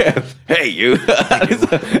over here. Hey, you.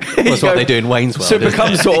 That's what they do in Wayne's World. So it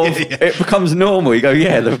becomes it becomes normal. You go,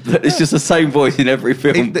 it's just the same voice in every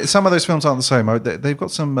film. Some of those films aren't the same. They've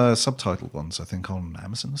got some subtitled ones, I think, on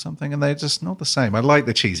Amazon or something, and they're just not the same. I like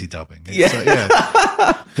the cheesy dubbing.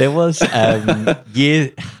 There was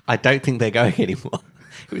I don't think they're going anymore.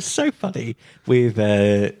 It was so funny with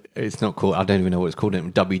it's not called, I don't even know what it's called,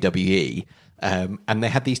 WWE. And they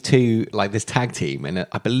had these two, like this tag team, and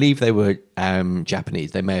I believe they were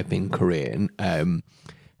Japanese. They may have been Korean, but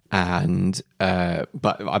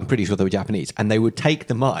I'm pretty sure they were Japanese. And they would take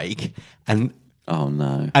the mic, and oh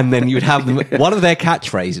no! And then you would have them. One of their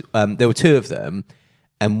catchphrases. There were two of them,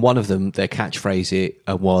 and one of them, their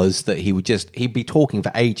catchphrase was that he'd be talking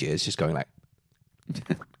for ages, just going like,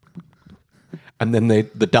 and then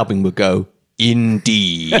the dubbing would go,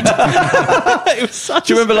 indeed. It was such.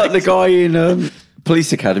 Do you remember like the guy in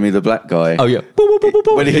Police Academy, the black guy? Oh yeah.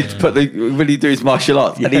 When he'd do his martial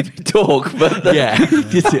arts and he'd talk, but yeah.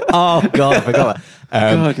 Oh god, I forgot that.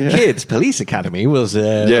 God, yeah. Kids Police Academy was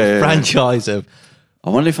a franchise of. I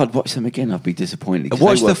wonder if I'd watch them again. I'd be disappointed.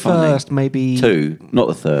 Watch the first, maybe 2, not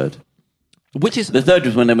the third. Which is The third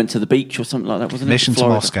was when they went to the beach or something like that, wasn't it? Mission to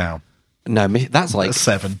Florida. Moscow. no, that's like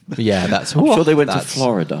 7. Yeah, that's. I'm sure they went to that's-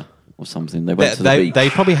 Florida or something. They went to the beach. They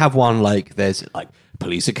probably have one like there's like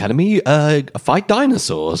Police Academy fight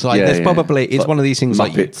dinosaurs. Like there's probably it's Like one of these things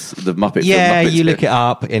Muppets, like the Muppets. yeah, the Muppets you look bit. it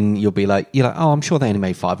up and you'll be like oh, I'm sure they only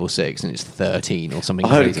made 5 or 6 and it's 13 or something I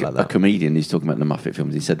heard crazy like a that. comedian who's talking about the Muppet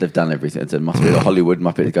films. He said they've done everything. There must be a Hollywood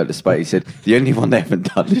Muppet to go to space. He said the only one they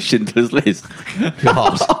haven't done is Schindler's List.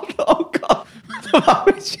 God. oh God, the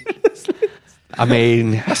Muppet Schindler's List. I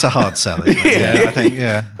mean, That's a hard sell. Isn't it? Yeah, I think.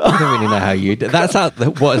 Yeah. I don't really know how you. That's how.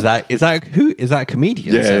 What is that? Is that who? Is that a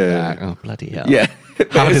comedian? Yeah, said yeah, that? Oh bloody hell! Yeah,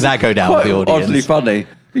 How did that go down with the audience? Oddly funny.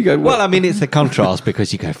 You go, Well, I mean, it's the contrast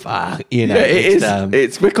because you go, fuck, you know. yeah, it is. it's,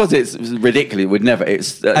 It's because it's ridiculous. We'd never.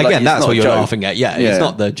 It's again, like, it's that's not what a you're joke. laughing at. Yeah, Yeah. it's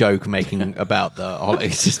not the joke making about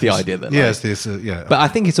it's just the idea that. Like, Yes. This. Yeah. but I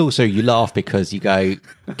think it's also you laugh because you go,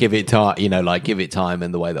 give it time, give it time,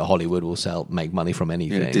 and the way that Hollywood will make money from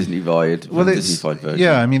anything. Yeah, Disney-fied. Well, it's Disney-fied version.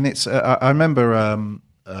 yeah. I mean, it's. I remember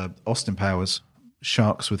Austin Powers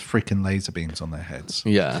sharks with freaking laser beams on their heads.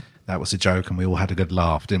 Yeah. That was a joke, and we all had a good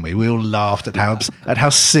laugh, didn't we? We all laughed at how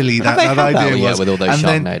silly that they had that idea one, yeah, was. with all those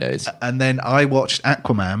and Sharknadoes. And then I watched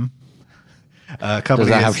Aquaman. A couple Does of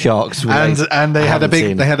that years, have sharks with and they I had a haven't big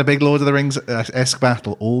seen. they had a big Lord of the Rings esque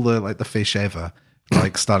battle. All the fish ever.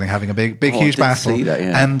 Like starting having a big Oh, I huge did battle, see that,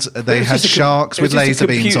 yeah. and they It was had just a sharks with laser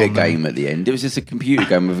beams It was just a on computer them. game at the end. It was just a computer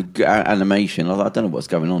game with animation. I don't know what's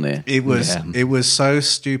going on here. It was Yeah. it was so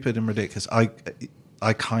stupid and ridiculous.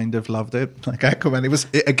 I kind of loved it. Like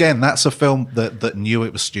Aquaman, again. That's a film that knew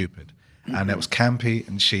it was stupid, and it was campy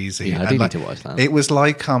and cheesy. Yeah, I and do need like, to watch that. It was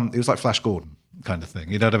like Flash Gordon kind of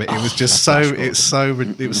thing. You know what I mean? It was just it was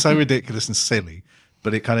so ridiculous and silly,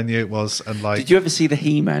 but it kind of knew it was. And like, Did you ever see the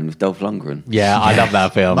He-Man with Dolph Lundgren? Yeah, I love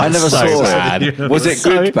that film. I It's never so saw sad. it. Was it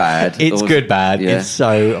good, bad? It's Or- good, bad. Yeah. It's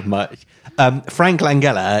so much. Frank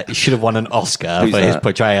Langella should have won an Oscar Who's for his that?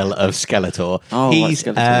 portrayal of Skeletor. Oh, like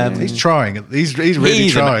Skeletor, yeah. he's trying. He's really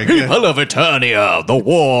He's trying. an people of Eternia. The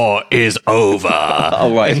war is over.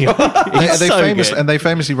 Oh, right. They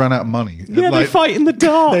famously ran out of money. Yeah, they fight in the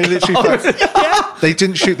dark. They literally they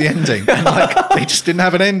didn't shoot the ending. And like, they just didn't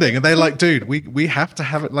have an ending, and they're like, "Dude, we have to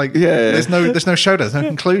have it." Like, Yeah. there's no showdown, there's no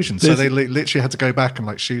conclusion. So they literally had to go back and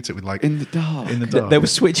like shoot it with like In the dark. In the dark. They were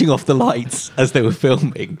switching off the lights as they were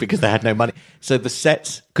filming because they had no money. So the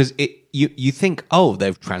sets, because you think, oh,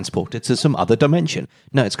 they've transported to some other dimension.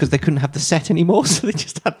 No, it's because they couldn't have the set anymore. So they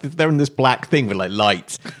just they're in this black thing with like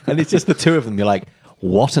lights, and it's just the two of them. You're like,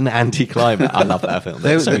 what an anticlimax! I love that film.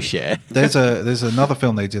 It's so shit. There's another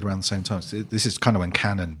film they did around the same time. This is kind of when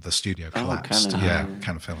Canon, the studio, collapsed. Canon. Yeah,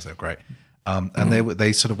 Canon films, they're great. And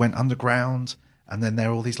they sort of went underground, and then there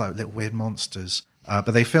are all these like little weird monsters.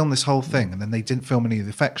 But they filmed this whole thing, and then they didn't film any of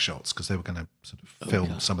the effect shots because they were going to sort of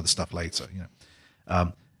film some of the stuff later.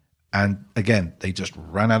 And again, they just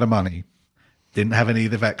ran out of money, didn't have any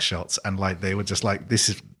of the effect shots, and like they were just like,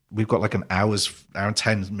 we've got like an hour and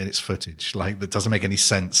 10 minutes footage like that doesn't make any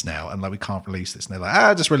sense now, and like we can't release this. And they're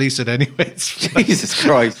like, just release it anyway. Jesus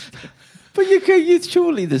Christ. But you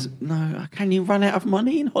surely there's no. Can you run out of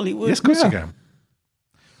money in Hollywood? Yes, of course you can.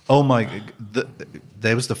 Oh my!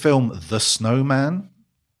 There was the film The Snowman.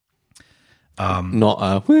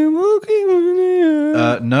 Not we're walking on the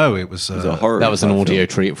air. No, it was a horror. That was an type audio film.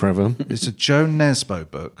 treat for everyone. It's a Joe Nesbo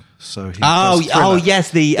book. So he Oh, does thriller. oh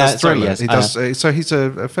yes, the Does sorry, thriller. yes. He does. So he's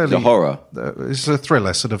a fairly The horror. It's a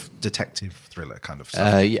thriller, sort of detective thriller kind of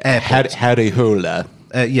stuff. Airport. Harry Hula.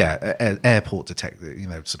 Airport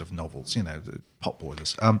detective. Sort of novels. The pot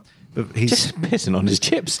boilers. But he's Just pissing on his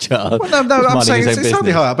chips, Charles. well, no. I'm saying it's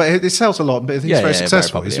slightly higher, but it sells a lot. But he's Yeah, very yeah,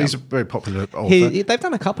 successful. very He's popular. a very popular author. They've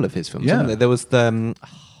done a couple of his films. Yeah. Haven't they? There was the.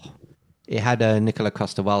 It had Nicola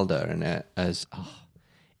Costa-Waldau in it as.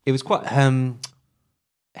 It was quite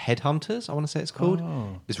Headhunters. I want to say it's called.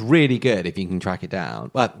 Oh. It's really good if you can track it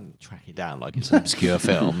down. Well, track it down like it's an obscure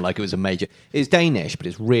film, like it was a major. It's Danish, but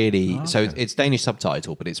it's really so. It's Danish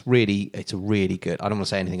subtitle, but it's a really good. I don't want to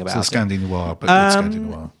say anything about It's it. Scandi Noir, but it's Scandi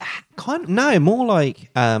Noir. Kind of, no, more like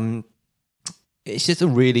it's just a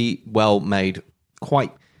really well made,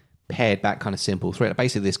 quite pared back kind of simple thriller.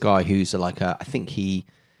 Basically, this guy who's like I think he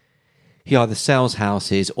either sells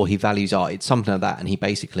houses or he values art. It's something like that, and he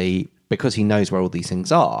basically, because he knows where all these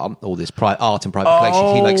things are, all this art and private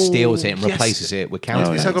collections, he like steals it and yes. replaces it with It's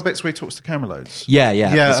counterfeits. got bits where he talks to camera loads. Yeah.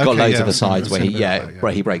 It's got okay, loads yeah, of asides I've where seen he a bit of that, yeah.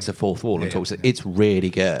 where he breaks the fourth wall and Yeah, talks. yeah. It's really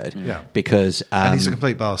good. Yeah. Because And he's a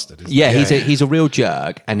complete bastard. Isn't yeah, he? he's a real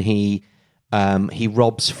jerk, and he He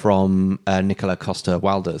robs from Nicola Costa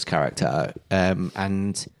Wilder's character,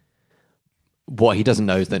 and what he doesn't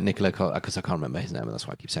know is that Nicola, because I can't remember his name, and that's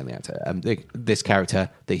why I keep saying the actor. This character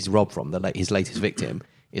that he's robbed from, his latest victim,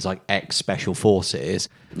 is like ex-special forces,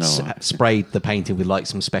 sprayed the painting with like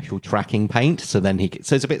some special tracking paint. So then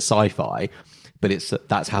so it's a bit sci-fi, but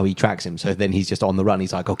that's how he tracks him. So then he's just on the run.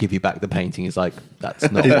 He's like, "I'll give you back the painting." He's like, "That's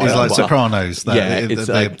not." It's like Sopranos. It's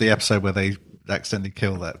the episode where they accidentally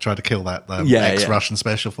tried to kill that ex-Russian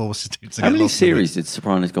special forces. How many series did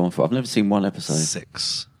Sopranos go on for? I've never seen one episode.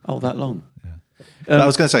 6. Oh, that long. I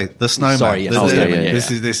was going to say The Snowman. Sorry,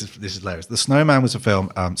 This is hilarious. The Snowman was a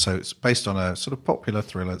film. So it's based on a sort of popular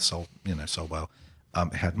thriller that sold well.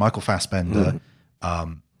 It had Michael Fassbender,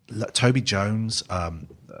 Toby Jones,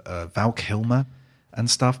 Val Kilmer, and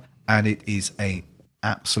stuff. And it is a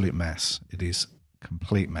absolute mess. It is a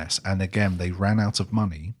complete mess. And again, they ran out of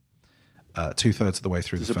money 2/3 of the way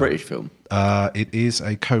through. It's the a film. British film. It is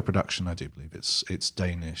a co-production, I do believe. It's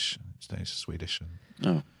Danish. It's Danish, Swedish.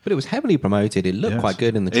 But it was heavily promoted. It looked quite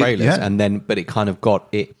good in the trailers, but it kind of got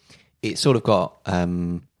it. It sort of got.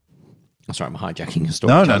 I'm sorry, I'm hijacking your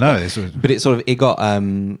story. No. But it got.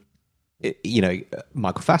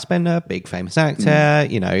 Michael Fassbender, big famous actor.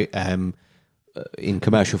 In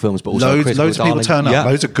commercial films, but also loads of people turn up. Yeah.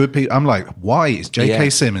 Loads of good people. I'm like, why is J.K.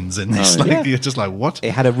 Simmons in this? You're just like, what?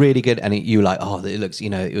 It had a really good, and you were like, oh, it looks,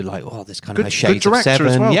 you're like, oh, this kind of has shades good of Seven.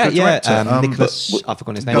 as well. Good director. Nicholas, I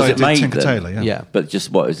forgot his name. Was it made Tinker then? Tailor, Yeah. But just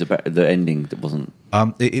what is about the ending that wasn't.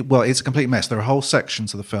 It's a complete mess. There are whole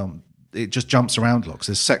sections of the film. It just jumps around a lot. 'Cause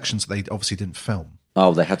there's sections that they obviously didn't film.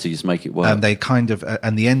 Oh, they had to just make it work. And they kind of,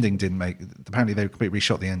 and the ending didn't make. Apparently, they completely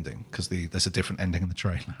reshot the ending because there's a different ending in the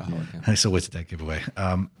trailer. And it's always a dead giveaway.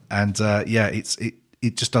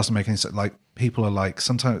 It just doesn't make any sense. Like people are like,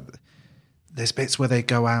 sometimes there's bits where they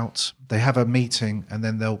go out, they have a meeting, and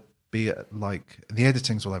then they'll be like the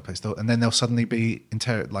editing's all over the place, and then they'll suddenly be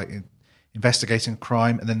investigating a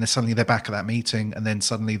crime, and then they're back at that meeting, and then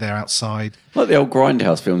suddenly they're outside. Like the old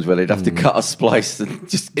Grindhouse films where they'd have to cut a splice and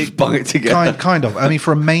just bung it together. Kind of. I mean,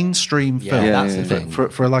 for a mainstream film, that's the thing.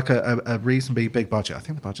 For like a reasonably big budget, I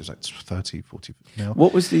think the budget's like 30, 40 mil.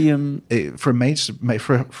 What was the for a major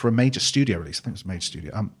studio release? I think it was a major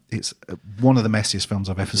studio. It's one of the messiest films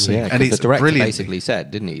I've ever seen, and it's the director brilliant. basically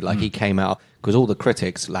said, didn't he? Like he came out because all the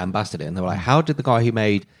critics lambasted it, and they were like, "How did the guy who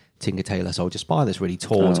made Tinker Tailor Soldier Spy, this really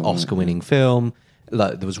taut Oscar-winning film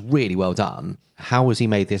that was really well done, how has he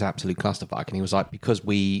made this absolute clusterfuck?" And he was like, "Because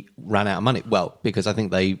we ran out of money." Well, because I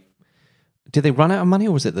think did they run out of money,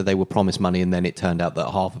 or was it that they were promised money and then it turned out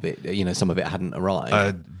that half of it, some of it hadn't arrived?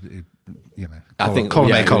 I think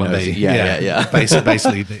column A. Yeah.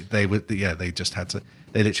 Basically, they just had to.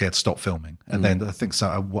 They literally had to stop filming, and then I think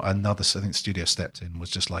another studio stepped in,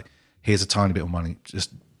 was just like, "Here's a tiny bit of money,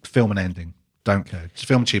 just film an ending. Don't care. Just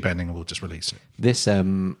film a cheap ending, and we'll just release it." This, I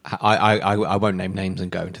won't name names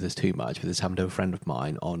and go into this too much, but this happened to a friend of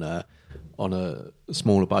mine on a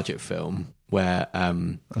smaller budget film where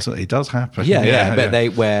it does happen. They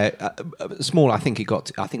were small. I think it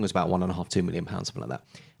was about £1.5-2 million, something like that.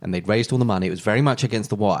 And they'd raised all the money. It was very much against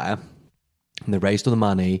the wire, and they raised all the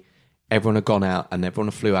money. Everyone had gone out, and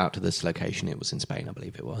everyone flew out to this location. It was in Spain, I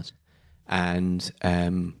believe it was, and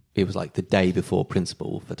it was like the day before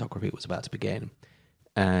principal photography was about to begin,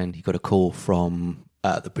 and he got a call from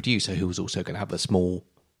the producer, who was also going to have a small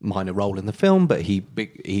minor role in the film, but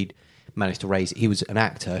he'd managed to raise. He was an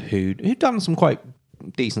actor who'd done some quite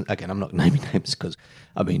decent. Again, I'm not naming names because,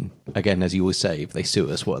 I mean, again, as you always say, if they sue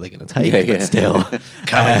us, what are they going to take? But still,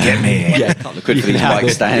 come and get me. Yeah, can't look good for these mic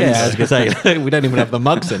stands. Yeah, I was going to say we don't even have the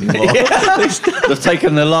mugs anymore. They've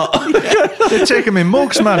taken the lot. They're taking me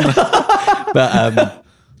mugs, man. But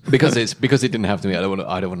because it didn't have to be. I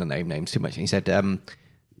don't want to name names too much. And he said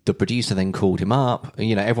the producer then called him up.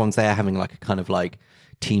 Everyone's there having like a kind of like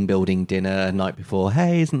team building dinner a night before.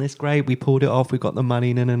 Hey, isn't this great? We pulled it off. We got the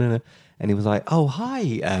money. No. And he was like, "Oh,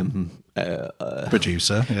 hi,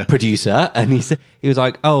 producer." And he was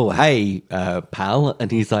like, "Oh, hey, pal."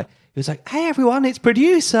 And he was like, "Hey, everyone, it's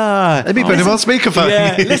producer. Let me put him on speakerphone.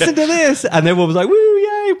 Yeah, listen to this." And everyone was like, "Woo,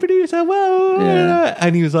 yay, producer, whoa!" Yeah.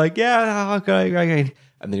 And he was like, "Yeah, great."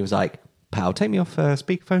 And then he was like, "Pal, take me off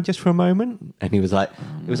speakerphone just for a moment." And he was like,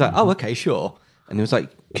 "Oh, okay, sure." And he was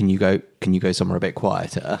like, Can you go somewhere a bit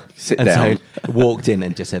quieter?" Sit down. So walked in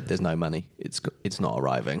and just said, "There's no money. It's not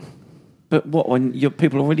arriving." But what, when your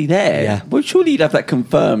people are already there? Yeah. Well, surely you'd have that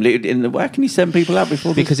confirmed. Why can you send people out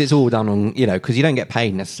before? Because it's all done on, because you don't get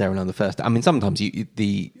paid necessarily on the first. I mean, sometimes it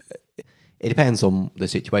depends on the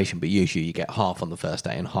situation, but usually you get half on the first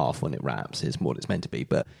day and half when it wraps is what it's meant to be.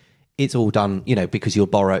 But it's all done, because you'll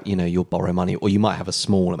borrow money, or you might have a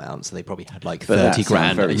small amount. So they probably had like 30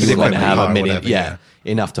 grand. very You're going to have similar. a million, Whatever, yeah.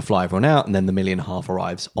 enough to fly everyone out, and then the 1.5 million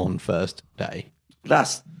arrives on first day.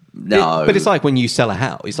 That's no. But it's like when you sell a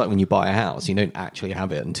house. It's like when you buy a house. You don't actually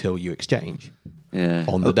have it until you exchange. Yeah.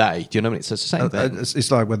 On the day, do you know what I mean? It's the same thing.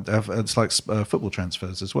 It's like when it's like football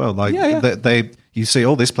transfers as well. Like Yeah. they you see,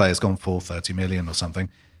 this player's gone for 30 million or something.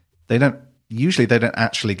 They don't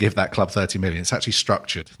actually give that club 30 million. It's actually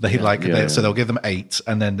structured. So they'll give them 8,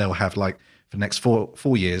 and then they'll have like for the next 4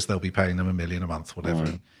 years they'll be paying them $1 million a month, whatever.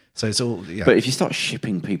 Right. So it's all. Yeah. But if you start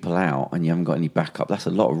shipping people out and you haven't got any backup, that's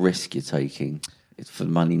a lot of risk you're taking. It's for the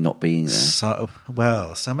money not being there. So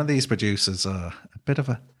some of these producers are a bit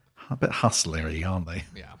hustlery, aren't they?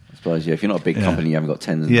 Yeah. I suppose, if you're not a big company, you haven't got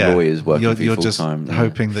 10 Yeah. lawyers working for you You're full just time.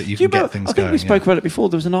 hoping that you can get things I think going. we spoke about it before.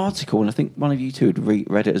 There was an article, and I think one of you two had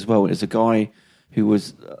read it as well. There's a guy who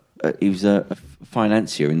was he was a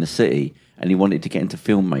financier in the city, and he wanted to get into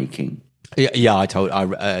filmmaking. Yeah.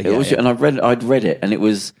 I'd read it, and it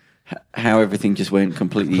was how everything just went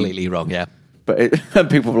completely wrong. Yeah. But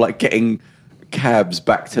people were like getting cabs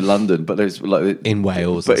back to London, but it was like In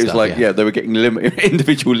Wales, But and it was stuff, they were getting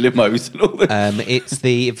individual limos and all that.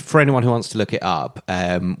 It's for anyone who wants to look it up.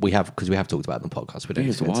 We have talked about it on the podcast. We don't It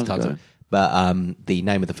was need to a while tons ago. of- But the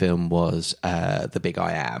name of the film was The Big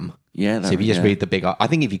I Am. Yeah, So if you just read The Big I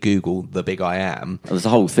think if you Google The Big I Am, There's a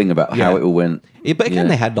whole thing about how it all went. but again,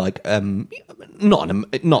 Yeah. they had like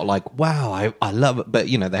not like wow, I love it, but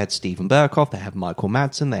they had Stephen Burkoff, they had Michael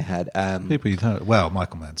Madsen, they had People you'd heard. Well,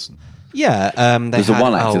 Michael Madsen. they There's had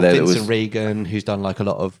one actor there that Vincent was- Regan, who's done like a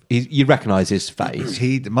lot of. You recognise his face.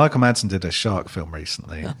 Michael Madsen did a shark film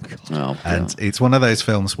recently, Oh, and it's one of those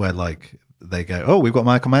films where like they go, "Oh, we've got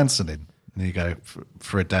Michael Madsen in," and you go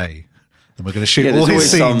for a day. And we're going to shoot all there's his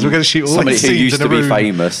always scenes. We're going to shoot all somebody his who scenes used in a to be room.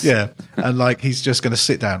 famous. Yeah, and like he's just going to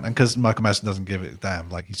sit down, and because Michael Madsen doesn't give it a damn,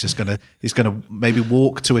 like he's going to maybe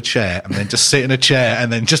walk to a chair and then just sit in a chair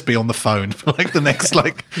and then just be on the phone for like the next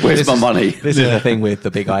like. Where's my money? This is the thing with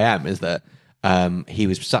The Big I Am is that he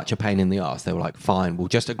was such a pain in the arse. They were like, fine, we'll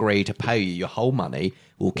just agree to pay you your whole money.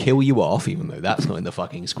 We'll kill you off, even though that's not in the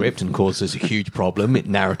fucking script and causes a huge problem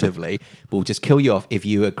narratively. We'll just kill you off if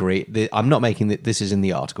you agree. I'm not making that. This is in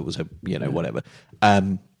the article, so whatever.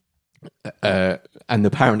 And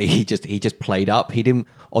apparently he just played up. He didn't.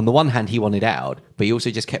 On the one hand, he wanted out, but he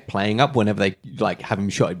also just kept playing up. Whenever they like have him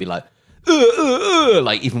shot, he'd be like.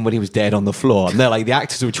 Like even when he was dead on the floor, and they're like the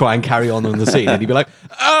actors would try and carry on the scene, and he'd be like,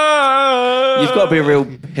 You've got to be a real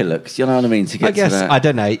pillock, you know what I mean? To get I guess to that. I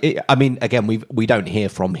don't know. I mean, again, we don't hear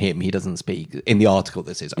from him. He doesn't speak in the article.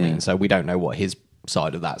 This is, I mean, so we don't know what his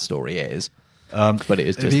side of that story is. But it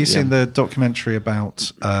is. Just, Have you seen the documentary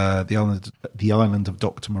about the island of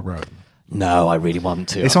Dr. Moreau? No, I really want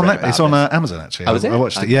to. It's I've on read about it's on this. Amazon actually. Oh, is it? I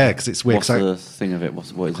watched it. Yeah, because it's weird. What's 'cause the thing of it?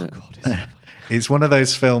 What is it? it's one of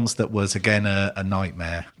those films that was again a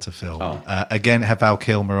nightmare to film. Oh. Again, have Val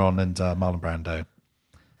Kilmer on and Marlon Brando.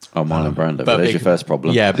 Oh, Marlon Brando. But there's your first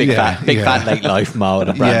problem. Yeah, big Yeah, fat late life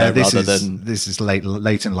Marlon Brando this is late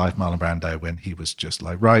in life Marlon Brando when he was just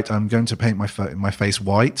like, right, I'm going to paint my face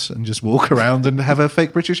white and just walk around and have a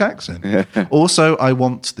fake British accent. Also, I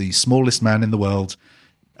want the smallest man in the world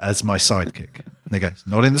as my sidekick. And they go,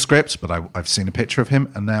 not in the script, but I've seen a picture of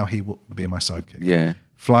him, and now he will be my sidekick. Yeah.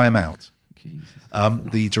 Fly him out.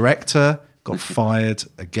 The director got fired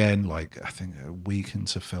again, like I think a week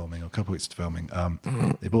into filming, or a couple of weeks to filming.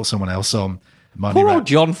 They brought someone else on. Poor old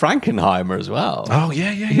John Frankenheimer as well. Oh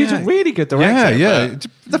yeah, He's a really good director. Yeah.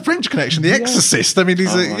 The French Connection, The Exorcist. I mean,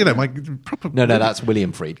 he's my proper. No, that's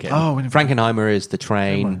William Friedkin. Oh, William Frankenheimer is The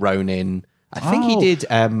Train, Ronin. I think he did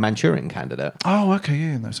Manchurian Candidate. Oh, okay,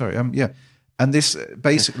 yeah. No, sorry. Yeah. And this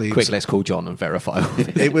basically Quick, let's call John and verify.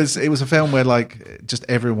 it was a film where like just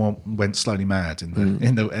everyone went slowly mad in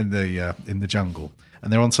the jungle,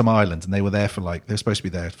 and they're on some island, and they were supposed to be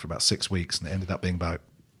there for about 6 weeks, and it ended up being about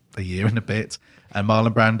a year and a bit. And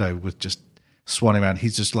Marlon Brando was just swanning around.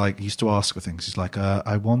 He's just like, he used to ask for things. He's like,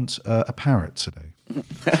 I want a parrot today.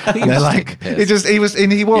 They're like, he was,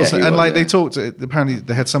 and he was, Yeah, he and was, like yeah. they talked. Apparently,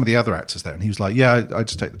 they had some of the other actors there, and he was like, "Yeah, I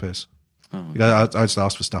just take the piss. I just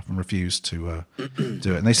asked for stuff and refused to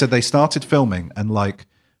do it." And they said they started filming, and like,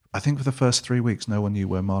 I think for the first 3 weeks, no one knew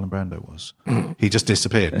where Marlon Brando was. He just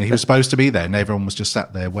disappeared, and he was supposed to be there, and everyone was just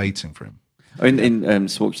sat there waiting for him. In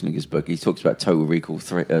Schwarzenegger's book, he talks about Total Recall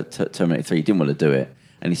 3, Terminator 3. He didn't want to do it,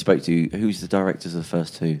 and he spoke to who's the directors of the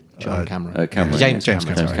first two? John Cameron. James James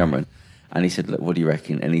Cameron. And he said, "Look, what do you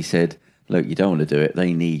reckon?" And he said, "Look, you don't want to do it.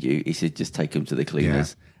 They need you." He said, "Just take them to the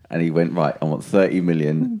cleaners." And he went, "Right, I want 30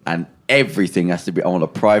 million, and everything has to be. I want a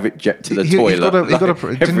private jet to the He toilet.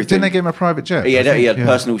 Didn't they give him a private jet? He had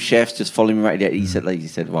personal chefs just following him around. He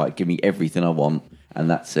said, right, give me everything I want, and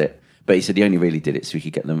that's it. But he said he only really did it so he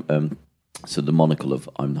could get them. So the monocle of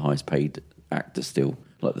I'm the highest paid actor still,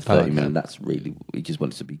 like the 30 million. That's really, he just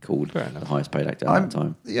wanted to be called the highest paid actor at that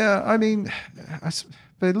time. Yeah, I mean,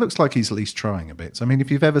 but it looks like he's at least trying a bit. So, I mean,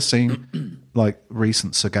 if you've ever seen like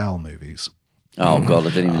recent Seagal movies. Oh God, I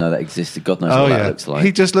didn't even know that existed. God knows what that looks like.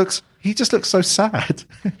 He just looks so sad.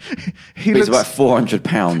 He's about 400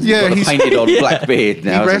 pounds. Yeah, he's got a painted on black beard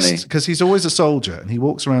now, isn't he? Because he's always a soldier and he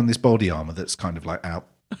walks around in this body armor that's kind of like out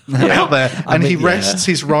there, and he rests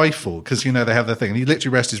his rifle because they have their thing, and he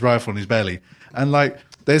literally rests his rifle on his belly. And like,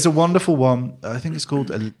 there's a wonderful one. I think it's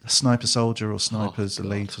called a Sniper Soldier or Snipers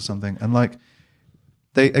Elite or something. And like,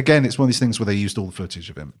 it's one of these things where they used all the footage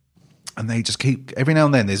of him. And they just keep, every now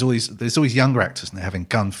and then, there's always younger actors, and they're having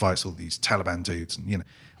gunfights, all these Taliban dudes, and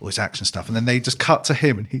all this action stuff. And then they just cut to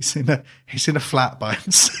him, and he's in a flat by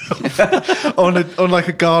himself on like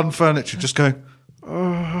a garden furniture, just going,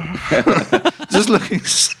 just looking,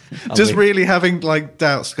 really having like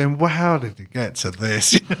doubts, going, well, how did he get to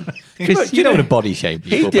this? Because you don't want to body shame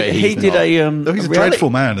people. He's a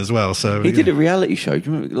dreadful man as well. So he did a reality show. Do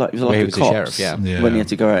you remember? Like, it was like he a was cops, a sheriff, when he had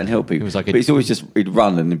to go out and help people. Was like but he's always he'd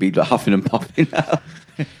run and he'd be like huffing and puffing.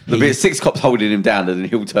 There'd be 6 cops holding him down, and then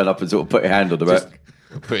he'll turn up and sort of put a hand on the back.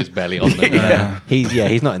 Put his belly on them.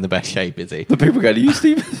 He's not in the best shape, is he? The people go, "Are you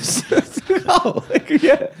Stevens?" Oh,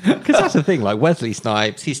 yeah. Because that's the thing. Like Wesley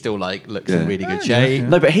Snipes, he still like looks in really good shape.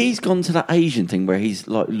 No, but he's gone to that Asian thing where he's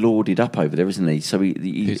like lauded up over there, isn't he? So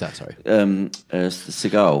who's that? Sorry,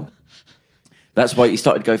 Seagal. That's why he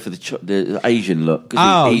started to go for the Asian look.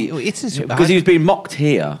 Because he was being mocked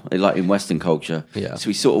here, like in Western culture. Yeah. So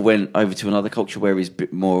he sort of went over to another culture where he's a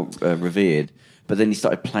bit more revered. But then he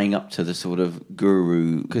started playing up to the sort of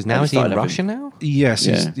guru. Because now is he in Russia now? Yes,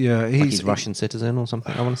 He's a Russian citizen or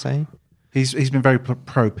something. I want to say he's been very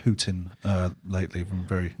pro Putin lately.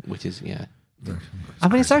 Which is I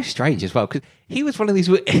mean, it's so strange as well because he was one of these.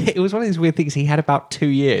 It was one of these weird things. He had about 2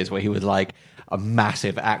 years where he was like a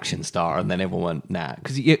massive action star, and then everyone went, nah.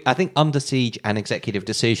 Because I think Under Siege and Executive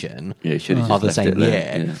Decision are the same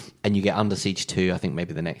year, and you get Under Siege 2, I think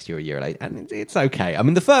maybe the next year or a year later, and it's okay. I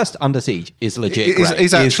mean, the first Under Siege is legit.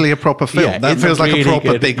 It's actually a proper film. Yeah, that feels like a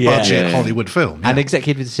proper big budget Hollywood film. And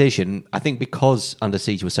Executive Decision, I think because Under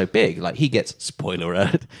Siege was so big, like he gets, spoiler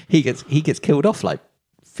alert, he gets killed off like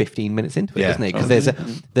 15 minutes into it, doesn't he? Because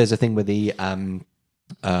there's a thing where the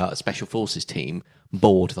special forces team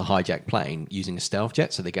board the hijacked plane using a stealth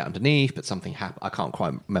jet, so they get underneath, but something happened. I can't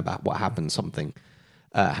quite remember what happened. Something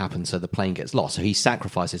happened, so the plane gets lost. So he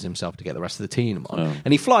sacrifices himself to get the rest of the team on,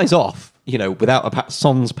 and he flies off, without a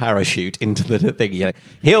sans parachute into the thing.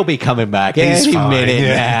 He'll be coming back any minute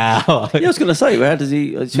now. I was going to say, how does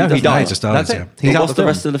he? No, he dies. That's it. He's out the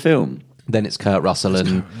rest of the film. Then it's Kurt Russell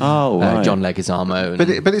and John Leguizamo. But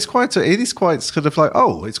it is quite sort of like,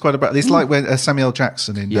 it's quite about. It's like when Samuel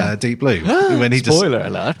Jackson in Deep Blue when he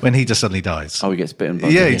alert. When he just suddenly dies. Oh, he gets bitten.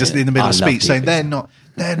 He just in the middle of speech saying they're not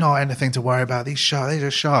anything to worry about. These sharks, they're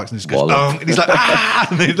just sharks, and he just goes, and he's like,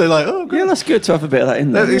 and they're like, oh, yeah, that's good to have a bit of that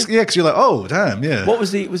in there. Because you're like, oh, damn, yeah. What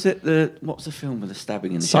was the film with the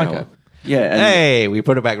stabbing in the Psycho? shower? Yeah. Hey, we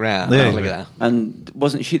put her back round. Yeah. Look at that. And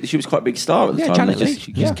wasn't she? She was quite a big star at the time. Janet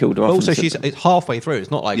She just killed her off. Also, it's halfway through.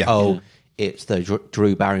 It's not like it's the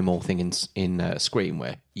Drew Barrymore thing in Scream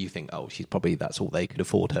where you think, that's all they could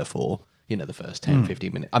afford her for. The first 10,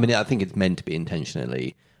 15 minutes. I mean, I think it's meant to be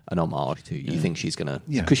intentionally an homage to. You think she's gonna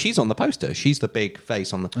because she's on the poster. She's the big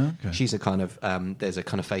face on the. Okay. She's a kind of there's a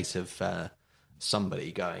kind of face of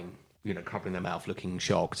somebody going. Covering their mouth, looking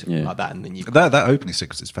shocked like that, and then you that opening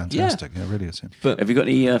sequence is fantastic. Yeah, it really is. But have you got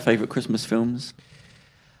any favourite Christmas films?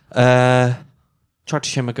 Tried to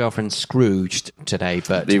show my girlfriend Scrooged today,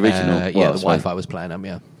 but the original, the Wi-Fi was playing them.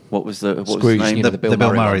 Yeah, what was the Scrooge? Name? The Bill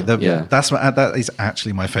Murray. That is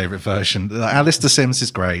actually my favourite version. Alistair Sims is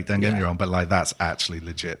great. Don't get me wrong, but that's actually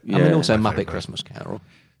legit. I mean, also Muppet Christmas Carol.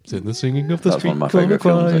 It's in the singing of the street. That's one of my favourite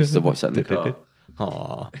films. I used to watch that in the car.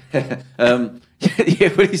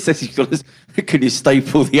 When he says can you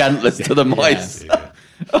staple the antlers to the mice? Yeah.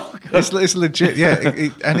 Oh, God. It's legit,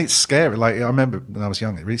 and it's scary. Like I remember when I was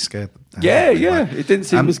young, it really scared. It didn't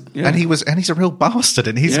seem and he's a real bastard,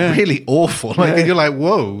 and he's really awful. And you're like,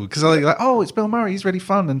 whoa, because it's Bill Murray, he's really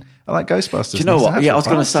fun, and I like Ghostbusters. Do you know what? Yeah, I was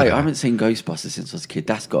going to say I haven't seen Ghostbusters since I was a kid.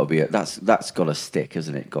 That's got to be that's got to stick,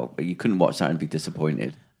 hasn't it? You couldn't watch that and be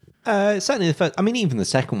disappointed. Certainly the first. I mean, even the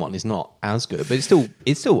second one is not as good, but it's still.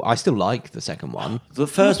 I still like the second one. The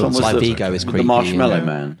first one was like Vigo is creepy. The Marshmallow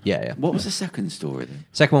Man. Yeah. What was the second story then?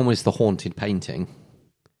 Second one was the haunted painting.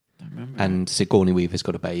 and Sigourney Weaver's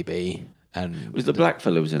got a baby. And Was the black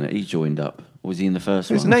fellow was in it? He joined up. Or was he in the first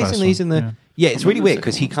He's one? in no, the he's first in the. one, Yeah, it's really weird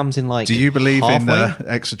because he comes in like. Do you believe in halfway.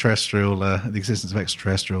 extraterrestrial, the existence of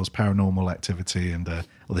extraterrestrials, paranormal activity, and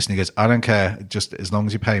all this? And he goes, I don't care, just as long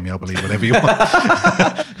as you pay me, I'll believe whatever you want.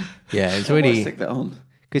 Yeah, it's I might really stick that on.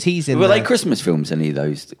 because he's in. Were the- they Christmas films? Any of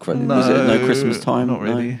those? Was it no Christmas time? Not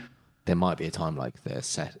really. No? There might be a time like they're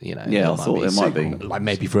set. You know. Yeah, there I thought there might be. Like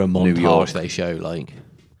maybe for a New York. montage they show like.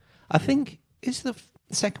 I think is the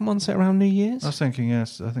second one set around New Year's. I was thinking,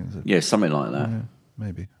 yes, I think that, Yeah, something like that.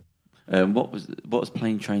 maybe. What was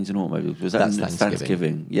Plane, Trains and Automobiles? Was that That's in Thanksgiving.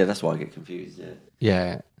 Thanksgiving? Yeah, that's why I get confused. Yeah,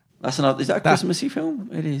 Yeah. that's another. Is that a Christmassy film?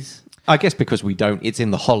 It is. I guess because we don't. It's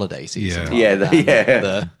in the holiday season. Yeah. rather Yeah,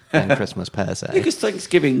 than yeah. and Christmas per se. Because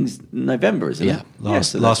Thanksgiving's November, isn't Yeah. it?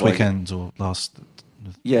 Last so that's why- weekend or last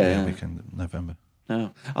Yeah. weekend in November.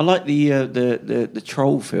 No. I like the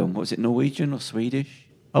troll film. What was it, Norwegian or Swedish?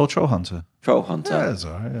 Oh, Troll Hunter. Troll Hunter. Yeah, that's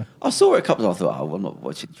all right. Yeah. I saw it a couple of times. I thought, I'm not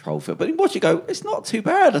watching troll film, but you watch it, go, it's not too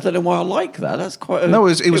bad. I don't know why I like that. That's quite. No,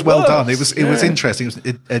 it was well works. done. It was Yeah. interesting. It was an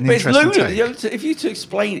But it's interesting ludicrous. take. You know, if you to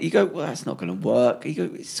explain it, you go, well, that's not going to work. You go,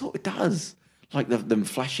 it sort of does. Like them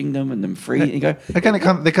flashing them and them freeing. You go, Again,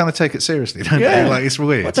 they kind of take it seriously, don't yeah. they? Like it's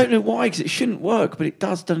weird. I don't know why, because it shouldn't work, but it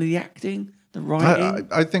does. Done the acting, the writing.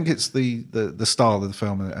 I think it's the style of the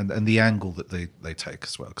film and the angle that they take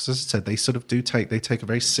as well. Because as I said, they sort of take a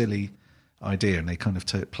very silly idea and they kind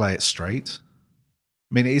of play it straight.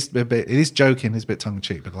 I mean, it is joking, it's a bit tongue in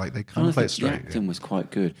cheek, but like they kind I of play it think the straight. acting was quite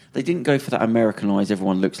good. They didn't go for that Americanized.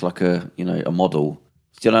 Everyone looks like a model.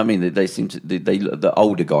 Do you know what I mean? They seem to the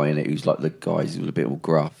older guy in it who's like the guy who's a bit more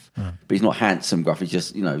gruff, but he's not handsome gruff. He's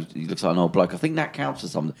just he looks like an old bloke. I think that counts for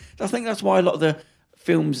something. I think that's why a lot of the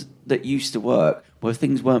films that used to work where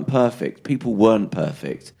things weren't perfect, people weren't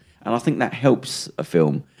perfect. And I think that helps a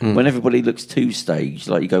film when everybody looks too staged.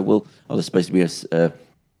 Like you go, well, there's supposed to be a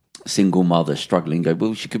single mother struggling. Go,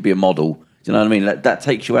 well, she could be a model. Do you know what I mean? That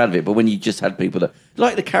takes you out of it. But when you just had people that,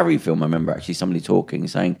 like the Carrie film, I remember actually somebody talking,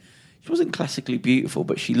 saying she wasn't classically beautiful,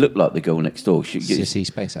 but she looked like the girl next door. Sissy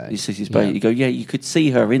Spacek. Sissy Spacek. Yeah. You go, yeah, you could see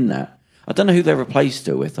her in that. I don't know who they replaced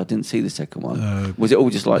her with. I didn't see the second one. Was it all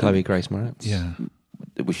just like Chloe Grace Moretz. Yeah,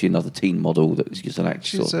 was she another teen model that was just an actress?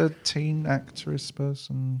 she's a teen actress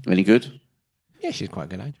person. Any good? Yeah, she's quite a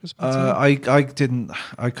good actress. I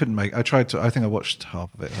couldn't make. I tried to. I think I watched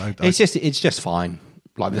half of it. It's just fine.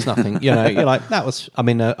 Like there's nothing, you're like that was. I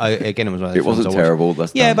mean, again, it was. One of those It wasn't films I watched. terrible.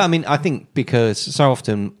 That's Yeah, done. but I mean, I think because so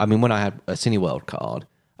often, I mean, when I had a Cineworld card,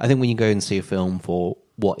 I think when you go and see a film for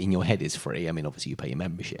what in your head is free, I mean, obviously you pay your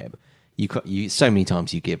membership. You so many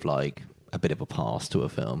times you give like a bit of a pass to a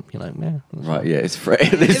film. You're like, yeah, Right, yeah, it's free.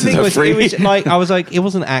 This The thing is a was, free. it was like I was like, it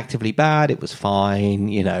wasn't actively bad. It was fine.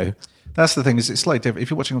 That's the thing. Is it's like different. If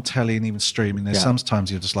you're watching on telly and even streaming, there's Yeah.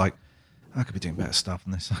 sometimes you're just like, I could be doing better stuff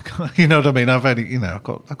than this. You know what I mean? I've only, I've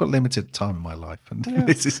got limited time in my life, and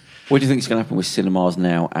this is. What do you think is going to happen with cinemas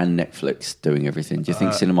now and Netflix doing everything? Do you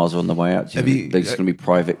think cinemas are on the way out? Do you think they're just going to be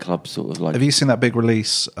private clubs, sort of like? Have you seen that big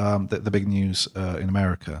release? The big news in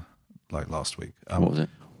America, like last week. What was it?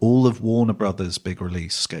 All of Warner Brothers' big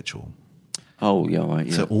release schedule. Oh yeah, right.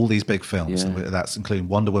 Yeah. So all these big films, Yeah. that's including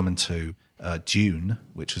Wonder Woman 2, Dune,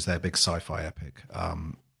 which was their big sci-fi epic. I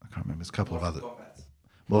can't remember. There's a couple of other.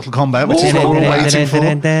 Mortal Kombat, which is what we're all waiting for.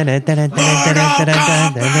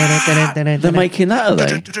 They're making that, are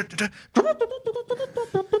they?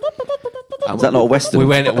 Is that not a Western? We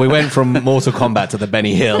went from Mortal Kombat to the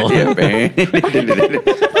Benny Hill. Yeah,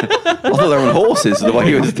 I thought they were on horses. The way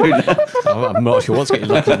you were doing that. I'm not sure what's getting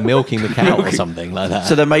like milking the cow or something like that.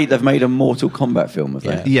 So they've made a Mortal Kombat film, have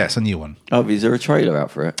they? Yes, a new one. Oh, is there a trailer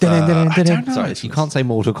out for it? Sorry, you can't say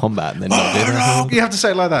Mortal Kombat and then not do that. You have to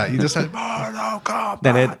say it like that. You just say Mortal Kombat.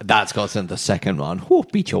 Then that's got the second one. Whew,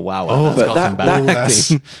 beat your wow. That's but got some bad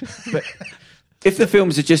that's- acting. If the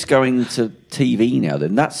films are just going to TV now,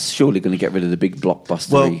 then that's surely going to get rid of the big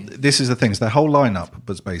blockbuster. Well, this is the thing. So their whole lineup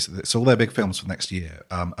was basically, so all their big films for next year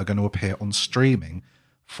are going to appear on streaming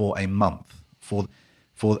for a month.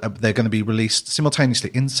 They're going to be released simultaneously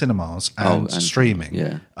in cinemas and streaming.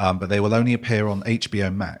 yeah. But they will only appear on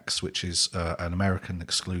HBO Max, which is an American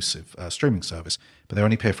exclusive streaming service. But they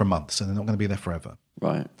only appear for a month, so they're not going to be there forever.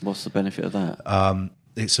 Right. What's the benefit of that?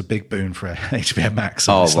 It's a big boon for HBO Max.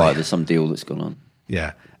 Oh, Obviously. right. There's some deal that's gone on.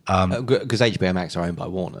 Yeah. Because HBO Max are owned by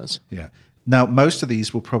Warner's. Yeah. Now, most of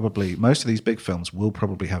these big films will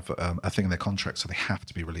probably have a thing in their contract, so they have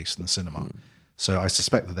to be released in the cinema. So I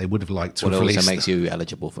suspect that they would have liked to Well, have it released. also makes you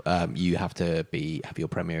eligible for. You have to have your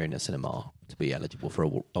premiere in a cinema to be eligible for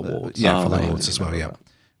awards. Yeah, for Oh, the right. awards as well. Yeah.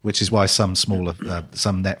 which is why some smaller,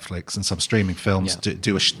 some Netflix and some streaming films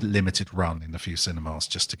do a limited run in a few cinemas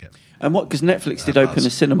just to get. And what? Because Netflix did open a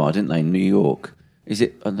cinema, didn't they, in New York? Is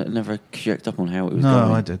it? I never checked up on how it was going.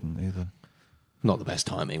 No, I didn't either. Not the best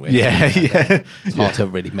timing, really. Yeah. It's hard to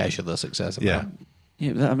really measure the success of that.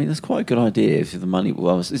 Yeah, but I mean, that's quite a good idea if the money.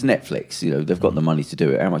 Well, it's Netflix. You know, they've got the money to do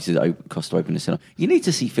it. How much does it cost to open a cinema? You need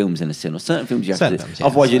to see films in a cinema. Certain films you have to.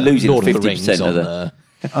 Otherwise, you're losing 50% of the.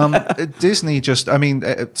 Disney just,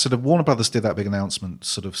 sort of Warner Brothers did that big announcement,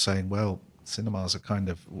 sort of saying, well, cinemas are kind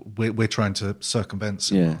of, we're trying to circumvent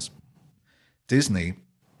cinemas. Yeah. Disney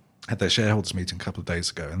had their shareholders meeting a couple of days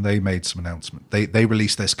ago, and they made some announcement. They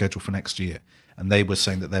released their schedule for next year, and they were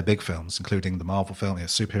saying that their big films, including the Marvel film,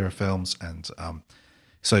 superhero films, and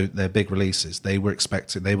so their big releases, they were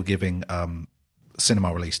giving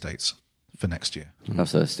cinema release dates for next year. Oh,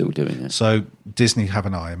 so they're still doing it. So Disney have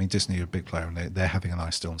an eye. I mean, Disney are a big player, and they're having an eye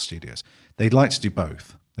still on studios. They'd like to do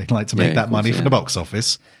both. They'd like to make that money from the box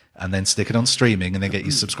office and then stick it on streaming and then get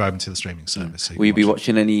you subscribing to the streaming service. So will you be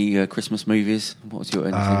watching any Christmas movies? What's your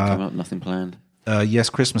anything coming up? Nothing planned? Yes,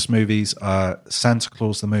 Christmas movies. Santa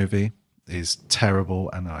Claus the movie is terrible,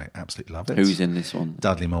 and I absolutely love it. Who's in this one?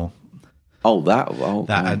 Dudley Moore. Oh,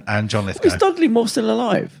 that and John Lithgow. Is Dudley Moore still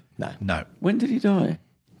alive? No. When did he die?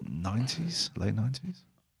 90s, late 90s.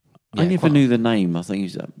 I never knew the name. I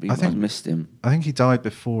think I missed him. I think he died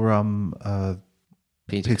before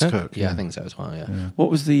Peter Cook. Yeah, I think so as well. Yeah. What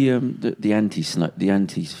was the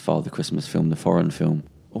anti-Father Christmas film, the foreign film,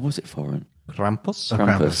 or was it foreign? Krampus.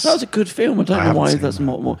 That was a good film. I don't know why that's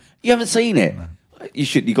more. You haven't seen it. No. You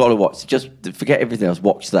should. You got to watch. Just forget everything else.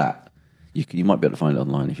 Watch that. You might be able to find it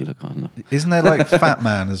online if you look hard enough. Isn't there like Fat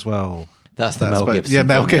Man as well? That's Mel Gibson. Yeah,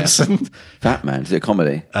 Mel Gibson. Fat Man. Is it a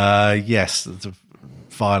comedy? Yes, it's a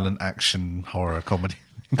violent action horror comedy.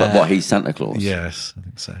 But what? He's Santa Claus. Yes, I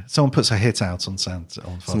think so. Someone puts a hit out on Santa.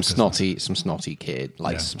 Some snotty kid,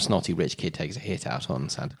 some snotty rich kid takes a hit out on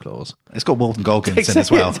Santa Claus. It's got Walton Goggins in as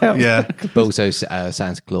well. Yeah, but also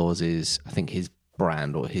Santa Claus is, I think his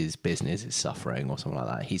brand or his business is suffering or something like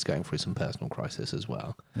that. He's going through some personal crisis as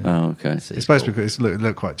well. Oh, okay. So it's supposed to be. It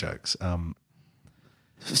look quite jokes.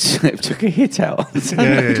 Took a hit out on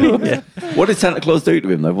Santa Claus. Yeah. What did Santa Claus do to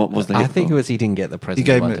him though? What was the hit? I think it was he didn't get the present. He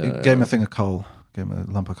gave him a thing of coal. Gave him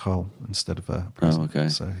a lump of coal instead of a present. Oh, okay.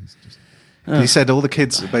 So he's just. He said all the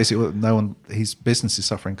kids basically his business is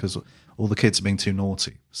suffering because all the kids are being too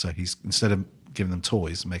naughty. So he's, instead of giving them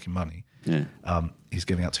toys and making money, he's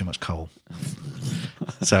giving out too much coal.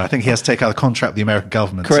 So I think he has to take out a contract with the American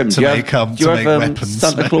government to make weapons.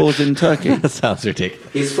 Santa Claus in Turkey? That sounds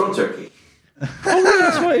ridiculous. He's from Turkey.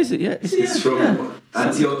 That's right, is it? Yeah, he's from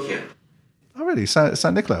Antioquia. Oh, really?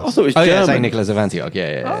 Saint Nicholas? I thought it was German. Yeah, Saint Nicholas of Antioch.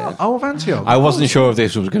 Yeah. Oh, of Antioch. I wasn't sure if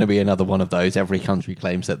this was going to be another one of those. Every country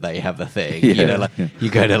claims that they have the thing. Yeah. You know, like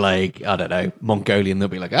you go to I don't know, Mongolian, they'll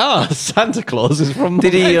be like, Santa Claus is from.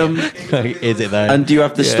 Did he? Is it though? And do you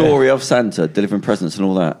have the story of Santa delivering presents and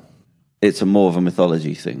all that? It's more of a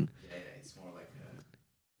mythology thing.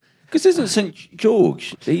 Because isn't St.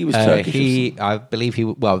 George? He was Turkish. I believe he.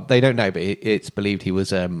 Well, they don't know, but it's believed he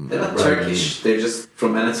was. They're not Turkish. They're just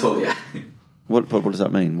from Anatolia. What does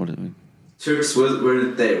that mean? What does it mean? Turks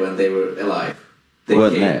weren't there when they were alive. They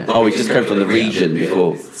weren't there. Oh, he just came from the region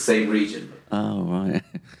before. It's the same region. Oh, right.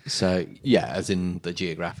 So as in the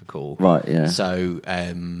geographical. Right. Yeah. So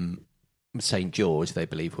St. George, they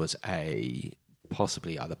believe, was a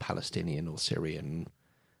possibly either Palestinian or Syrian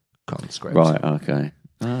conscript. Right. Okay.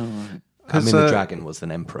 Oh, right. I mean, the dragon was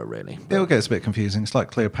an emperor, really. It all gets a bit confusing. It's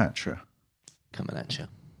like Cleopatra. Coming at you.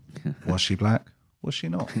 Was she black? Was she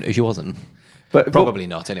not? No, she wasn't. But probably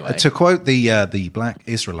not, anyway. To quote the black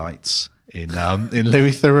Israelites in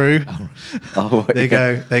Louis Theroux,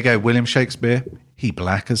 they go, William Shakespeare, he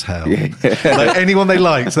black as hell. Yeah. Like anyone they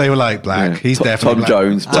liked, they were like, black. He's definitely Tom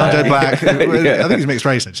Jones, black. Tom Jones, black. I think he's mixed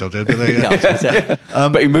race, actually.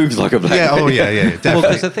 But he moves like a black. Yeah, definitely. Well,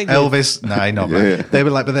 that's the thing Elvis, no, not black. They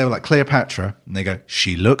were like Cleopatra, and they go,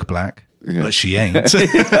 she look black. Yeah. But she ain't.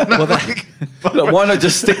 Look, why not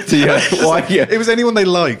just stick to you? Why? Yeah. It was anyone they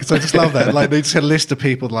liked, so I just love that. Like they just had a list of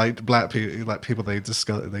people, like black people, like people they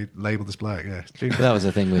labelled as black. Yeah, but that was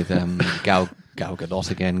the thing with Gal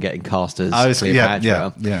Gadot again getting cast as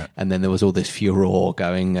Cleopatra. Yeah. And then there was all this furore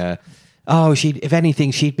going. If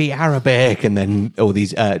anything, she'd be Arabic, and then all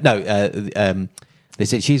these. They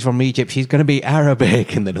said she's from Egypt. She's going to be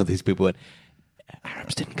Arabic, and then all these people went.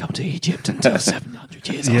 Arabs didn't come to Egypt until 700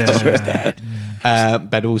 years after she was dead.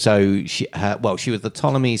 But also, she was the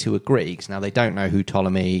Ptolemies who were Greeks. Now, they don't know who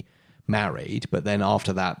Ptolemy married, but then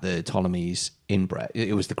after that, the Ptolemies inbred.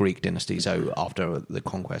 It was the Greek dynasty, so after the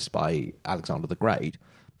conquest by Alexander the Great,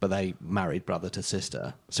 but they married brother to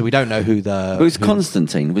sister. So we don't know who the... But was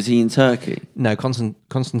Constantine, was he in Turkey? No,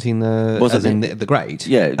 Constantine the... Wasn't as in it? the Great?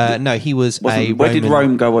 Yeah. No, he was a Where did Roman-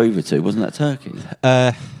 Rome go over to? Wasn't that Turkey?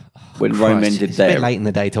 When Rome Christ, ended it's a bit there. late in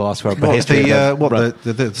the day to ask for a What history. the of what Rome.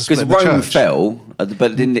 the Because split of the Rome church? fell,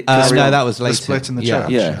 but didn't it carry No, on? that was later. The split in the yeah. church.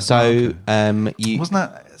 Yeah. So you... Wasn't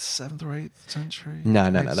that 7th or 8th century? No,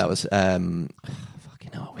 that was... fucking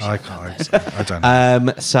hell, I can't. I don't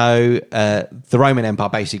know. So the Roman Empire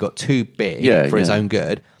basically got too big for its yeah. own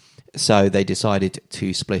good, so they decided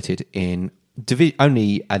to split it in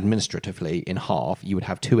only administratively in half. You would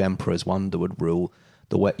have 2 emperors, one that would rule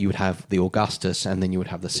you would have the Augustus, and then you would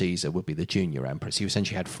have the Caesar, would be the junior emperor. So you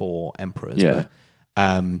essentially had 4 emperors. Yeah.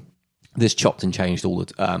 But, this chopped and changed all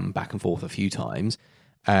the back and forth a few times.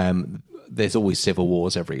 There's always civil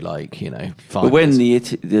wars every 5 But when years.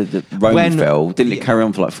 the Rome fell, didn't it carry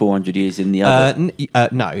on for 400 years in the other?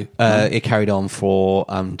 No, it carried on for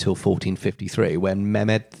until 1453 when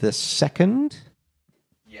Mehmed II.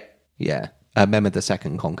 Yeah, Mehmed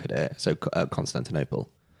II conquered it. So Constantinople.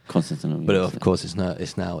 Constantinople. But of course,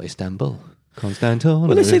 it's now Istanbul. Constantinople.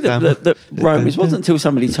 Well, they say that Rome. It wasn't until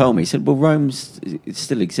somebody told me. He said, "Well, it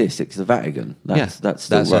still exists. It's the Vatican. That's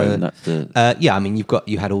still Rome. I mean,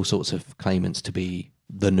 you had all sorts of claimants to be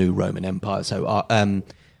the new Roman Empire. So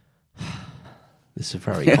this is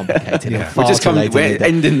very complicated. Yeah. We're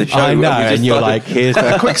ending the show. I know, and and you're like, here's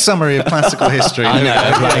A quick summary of classical history. I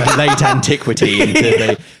know, like late antiquity into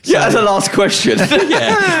the. that's the last question.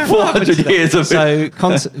 Yeah, 400 years of it. So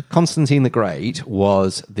Constantine the Great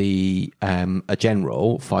was a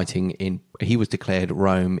general fighting in. He was declared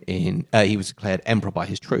he was declared emperor by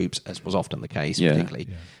his troops, as was often the case, particularly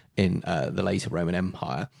in the later Roman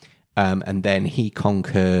Empire. And then he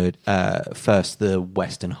conquered first the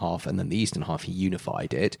western half and then the eastern half. He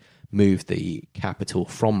unified it, moved the capital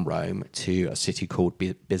from Rome to a city called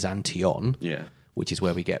Byzantion, which is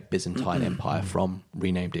where we get Byzantine Empire from,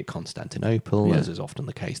 renamed it Constantinople, as is often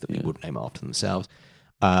the case that people would name after themselves.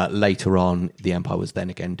 Later on, the empire was then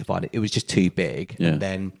again divided. It was just too big. Yeah. And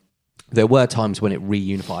then there were times when it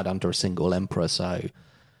reunified under a single emperor, so...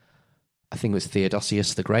 I think it was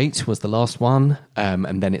Theodosius the Great was the last one,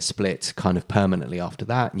 and then it split kind of permanently after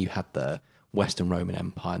that. And you had the Western Roman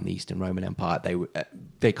Empire and the Eastern Roman Empire.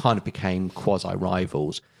 They kind of became quasi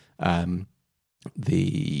rivals.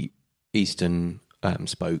 The Eastern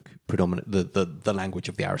spoke predominant the language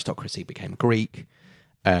of the aristocracy became Greek.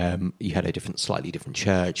 You had a slightly different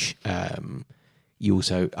church. You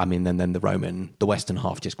also, I mean, then the Western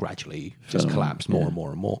half just gradually collapsed more and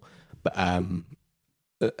more and more. But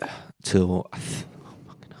till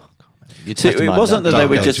it wasn't that they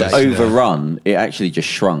were just overrun; it actually just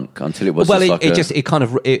shrunk until it was. Well,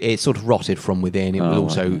 it sort of rotted from within. It would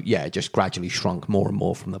also, just gradually shrunk more and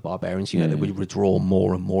more from the barbarians. They would withdraw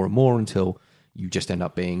more and more and more until you just end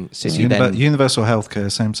up being city. Universal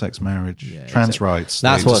healthcare, same-sex marriage, trans rights.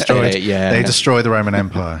 That's what destroyed. They destroyed the Roman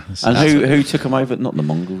Empire. And who took them over? Not the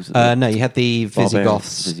Mongols. No, you had the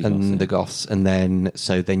Visigoths Visigoths, the Goths, and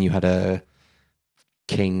then you had a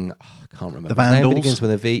king. I can't remember. The Vandals? It begins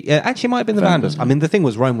with a V. Yeah, actually, it might have been the Vandals. I mean, the thing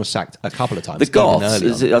was, Rome was sacked a couple of times. The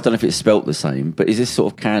Goths, I don't know if it's spelt the same, but is this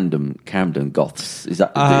sort of Camden Goths? Is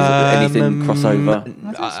that anything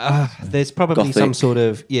crossover? There's probably Gothic. some sort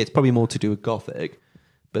of... Yeah, it's probably more to do with Gothic,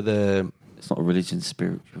 but it's not a religion,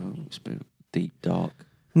 spiritual, deep, dark.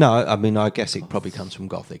 No, I mean, I guess it probably comes from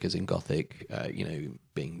Gothic, as in Gothic,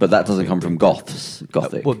 being... But that doesn't come from Goths,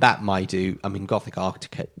 Gothic. Well, that might do. I mean, Gothic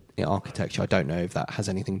architecture, I don't know if that has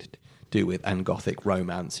anything to do with, and Gothic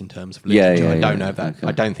romance in terms of literature. I don't know if that... Okay.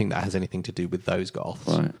 I don't think that has anything to do with those Goths.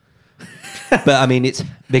 Right. But, I mean, it's...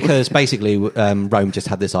 Because, basically, Rome just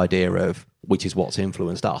had this idea of, which is what's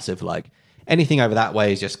influenced us, of, anything over that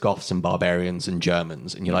way is just Goths and barbarians and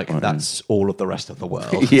Germans, and you're like, that's all of the rest of the world.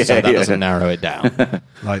 So that doesn't narrow it down.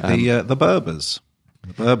 Like the Berbers,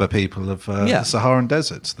 the Berber people of the Saharan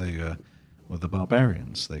deserts. They were the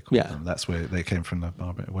barbarians. They called them. That's where they came from. The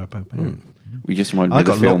barbarian. We just reminded me of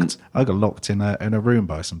the film. I got locked in a room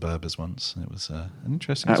by some Berbers once. It was an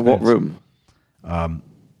interesting. At what room?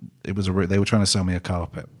 It was they were trying to sell me a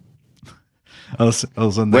carpet. I was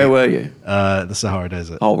on Where were you? The Sahara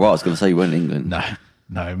Desert. Oh, right. I was going to say you weren't in England.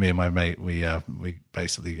 No. Me and my mate, we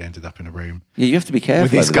basically ended up in a room. Yeah, you have to be careful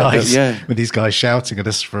with these guys. With these guys shouting at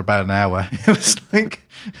us for about an hour.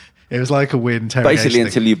 It was like a weird interrogation. Basically,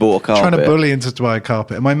 until you bought a carpet. Trying to bully into to buy a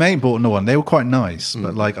carpet. And my mate bought one. They were quite nice,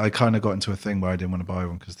 but I kind of got into a thing where I didn't want to buy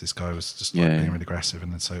one because this guy was just being really aggressive,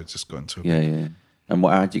 and then so it just got into a yeah. And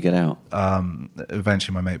how'd you get out?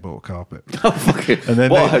 Eventually, my mate bought a carpet. Oh, fuck it. And then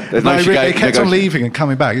they kept on leaving and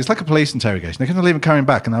coming back. It's like a police interrogation. They kept on leaving and coming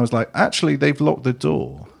back. And I was like, actually, they've locked the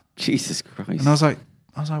door. Jesus Christ. And I was like,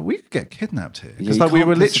 we could get kidnapped here because you like we can't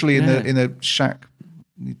were literally possibly- in a shack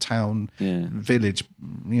town Yeah. village,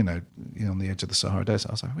 on the edge of the Sahara Desert.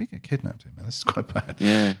 I was like, we get kidnapped here, man. This is quite bad.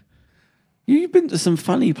 Yeah. You've been to some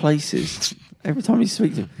funny places. Every time you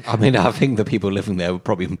speak to them. I mean, I think the people living there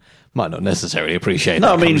probably might not necessarily appreciate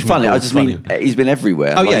No, I that. mean, funny. I just mean, he's been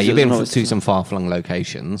everywhere. Oh, Like, yeah, you've there's been no- to some far-flung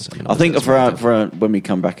locations. I think for when we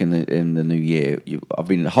come back in the new year, I've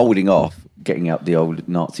been holding off getting out the old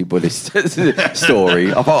Nazi Buddhist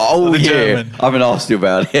story. I thought, The year, German. I haven't asked you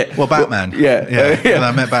about it. Well, Batman. Yeah. And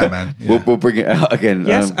I met Batman. Yeah. We'll bring it out again.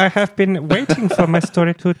 Yes, I have been waiting for my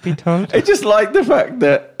story to be told. I just like the fact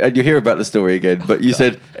that, and you hear about the story again, but you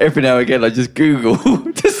said every now and again I just Google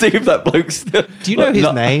to see if that bloke's still. Do you know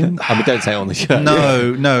his name? I mean, don't say it on the show.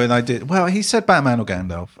 No, and I did. Well, he said Batman or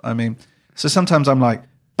Gandalf. I mean, so sometimes I'm like,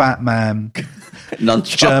 Batman,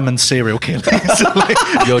 Nunchuck. German serial killer. So like,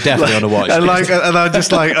 You're definitely on a watch. and I'm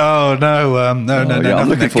just like, oh no, yeah, I'm nothing.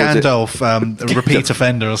 looking forward to it. Gandalf, a repeat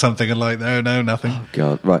offender or something, and like, no, nothing.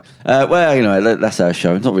 God, right. Well, that's our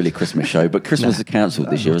show. It's not really a Christmas show, but Christmas is cancelled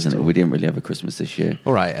this year, isn't it? We didn't really have a Christmas this year.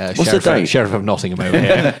 All right, What's the date? Sheriff of Nottingham over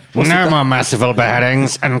here. No more massive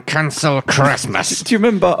beheadings and cancel Christmas. Do you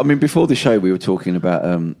remember? I mean, before the show, we were talking about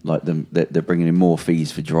like they're bringing in more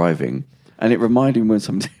fees for driving, and it reminded me when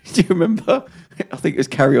somebody. Do you remember? I think it was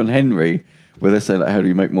Carry On Henry, where they say like, "How do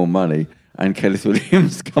you make more money?" And Kenneth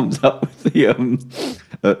Williams comes up with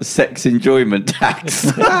the sex enjoyment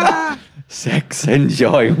tax. Sex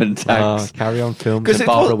enjoyment tax. Carry On Films 'Cause and it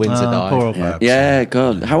Barbara was- Windsor Poor old died. Babs. Yeah,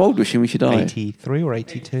 God. How old was she when she died? 83 or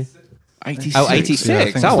 82? 86. Oh, 86. Yeah, I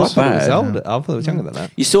think Oh, it's I not thought it was bad. older. I thought it was younger than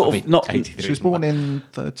that. You sort of I mean, not 83 She was isn't born bad. in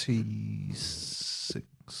 36.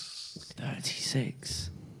 36.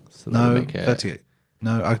 So that would No, make it- 38.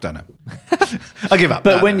 No, I don't know. I give up.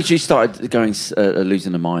 But when she started going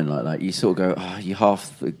losing her mind like that, you sort of go, you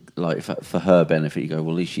half like for her benefit, you go,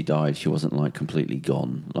 well, at least she died. She wasn't like completely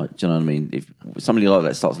gone. Like, do you know what I mean? If somebody like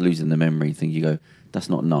that starts losing their memory, thing, you go, that's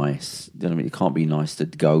not nice. Do you know what I mean? It can't be nice to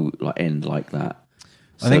go like end like that.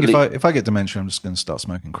 I think if I get dementia, I'm just going to start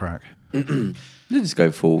smoking crack. Just go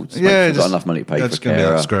full. Just Yeah, got enough money to pay for just gonna be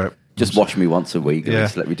carer. like, screw it. Just watch me once a week and Yeah.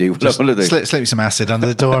 just let me do what Just I want to do. slip me some acid under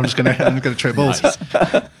the door. I'm going to trip balls.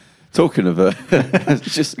 Talking of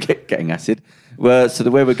just getting acid. Well, so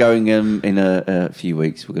the way we're going in a few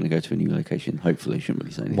weeks, we're going to go to a new location. Hopefully, shouldn't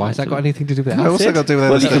really say anything. Why has that got anything to do with What's that got to do with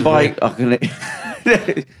Well, you anything?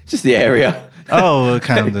 can buy. Just the area. Oh,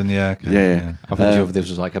 Camden, yeah. Okay, Yeah. I wasn't sure if this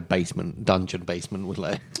was like a dungeon basement with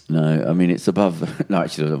like. No, I mean it's above. No,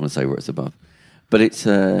 actually, I don't want to say where it's above, but it's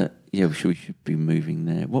we should be moving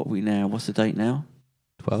there. What are we now? What's the date now?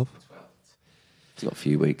 12? It's got a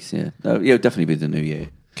few weeks. Yeah, no, it'll definitely be the new year.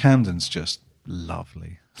 Camden's just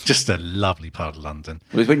lovely. Just a lovely part of London.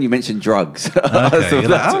 Well, it's when you mentioned drugs. Okay, So you're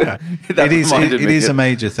that's- like, okay. that It is reminded me. a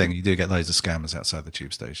major thing. You do get loads of scammers outside the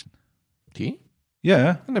tube station. Do you?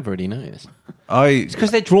 Yeah. I never really noticed. It's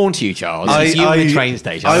Because they're drawn to you, Charles. It's you in the train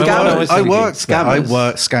station. I Scammers. worked there.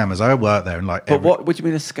 Scammers. I worked there and like But what do you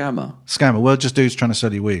mean a scammer? scammer? Well, just dudes trying to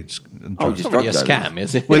sell you weed. and Oh, drugs. just It's not really a drug scam, dealers.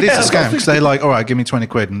 is it? Well, it is Yeah, a scam because they're like, all right, give me 20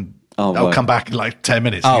 quid and Oh, I'll right. come back in like 10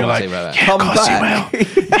 minutes. Oh, and you're I like, see, right. yeah, Come of course back. you will.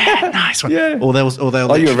 Yeah, nice one. Yeah. Or they'll Are you a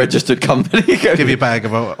literally registered company? give you a bag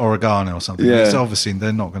of oregano or something. Yeah. So obviously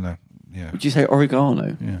they're not going to, yeah. Would you say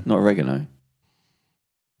oregano? Yeah. Not oregano.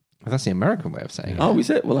 That's the American way of saying it. Oh, is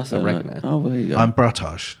it? Well, that's Oregano. Oh, well, there you go. I'm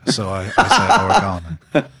British, so I say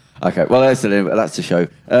oregano. Okay, well, that's the show.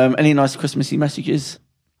 Any nice Christmassy messages?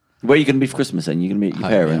 Where are you going to be for Christmas then? You're going to be at your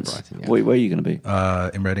Home, yeah, parents? Brighton, yeah. Where are you going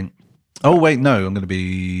to be? In Reading. Oh, wait, no, I'm going to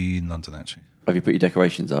be in London actually. Have you put your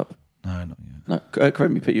decorations up? No, not yet. No,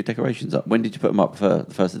 Karim, you put your decorations up. When did you put them up for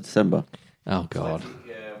the 1st of December? Oh, God.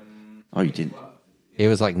 Oh, you didn't. It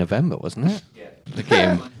was like November, wasn't it? Yeah. Look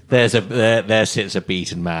at him. There sits a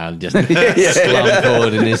beaten man, just slumped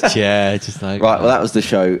forward in his chair, just like... Right, well, that was the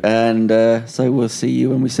show. And so we'll see you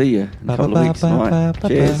when we see you in a couple of weeks. All right.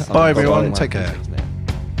 Cheers. Bye, everyone. Take care.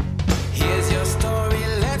 Here's your story,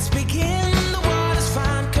 let's begin. The water's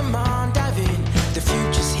fine, come on, dive in. The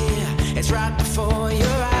future's here, it's right before your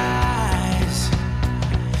eyes.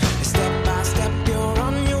 Step by step, you're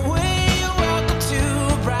on your way. You're welcome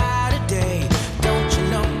to a brighter day. Don't you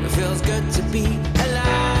know it feels good to be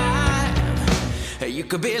alive? You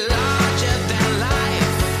could be larger than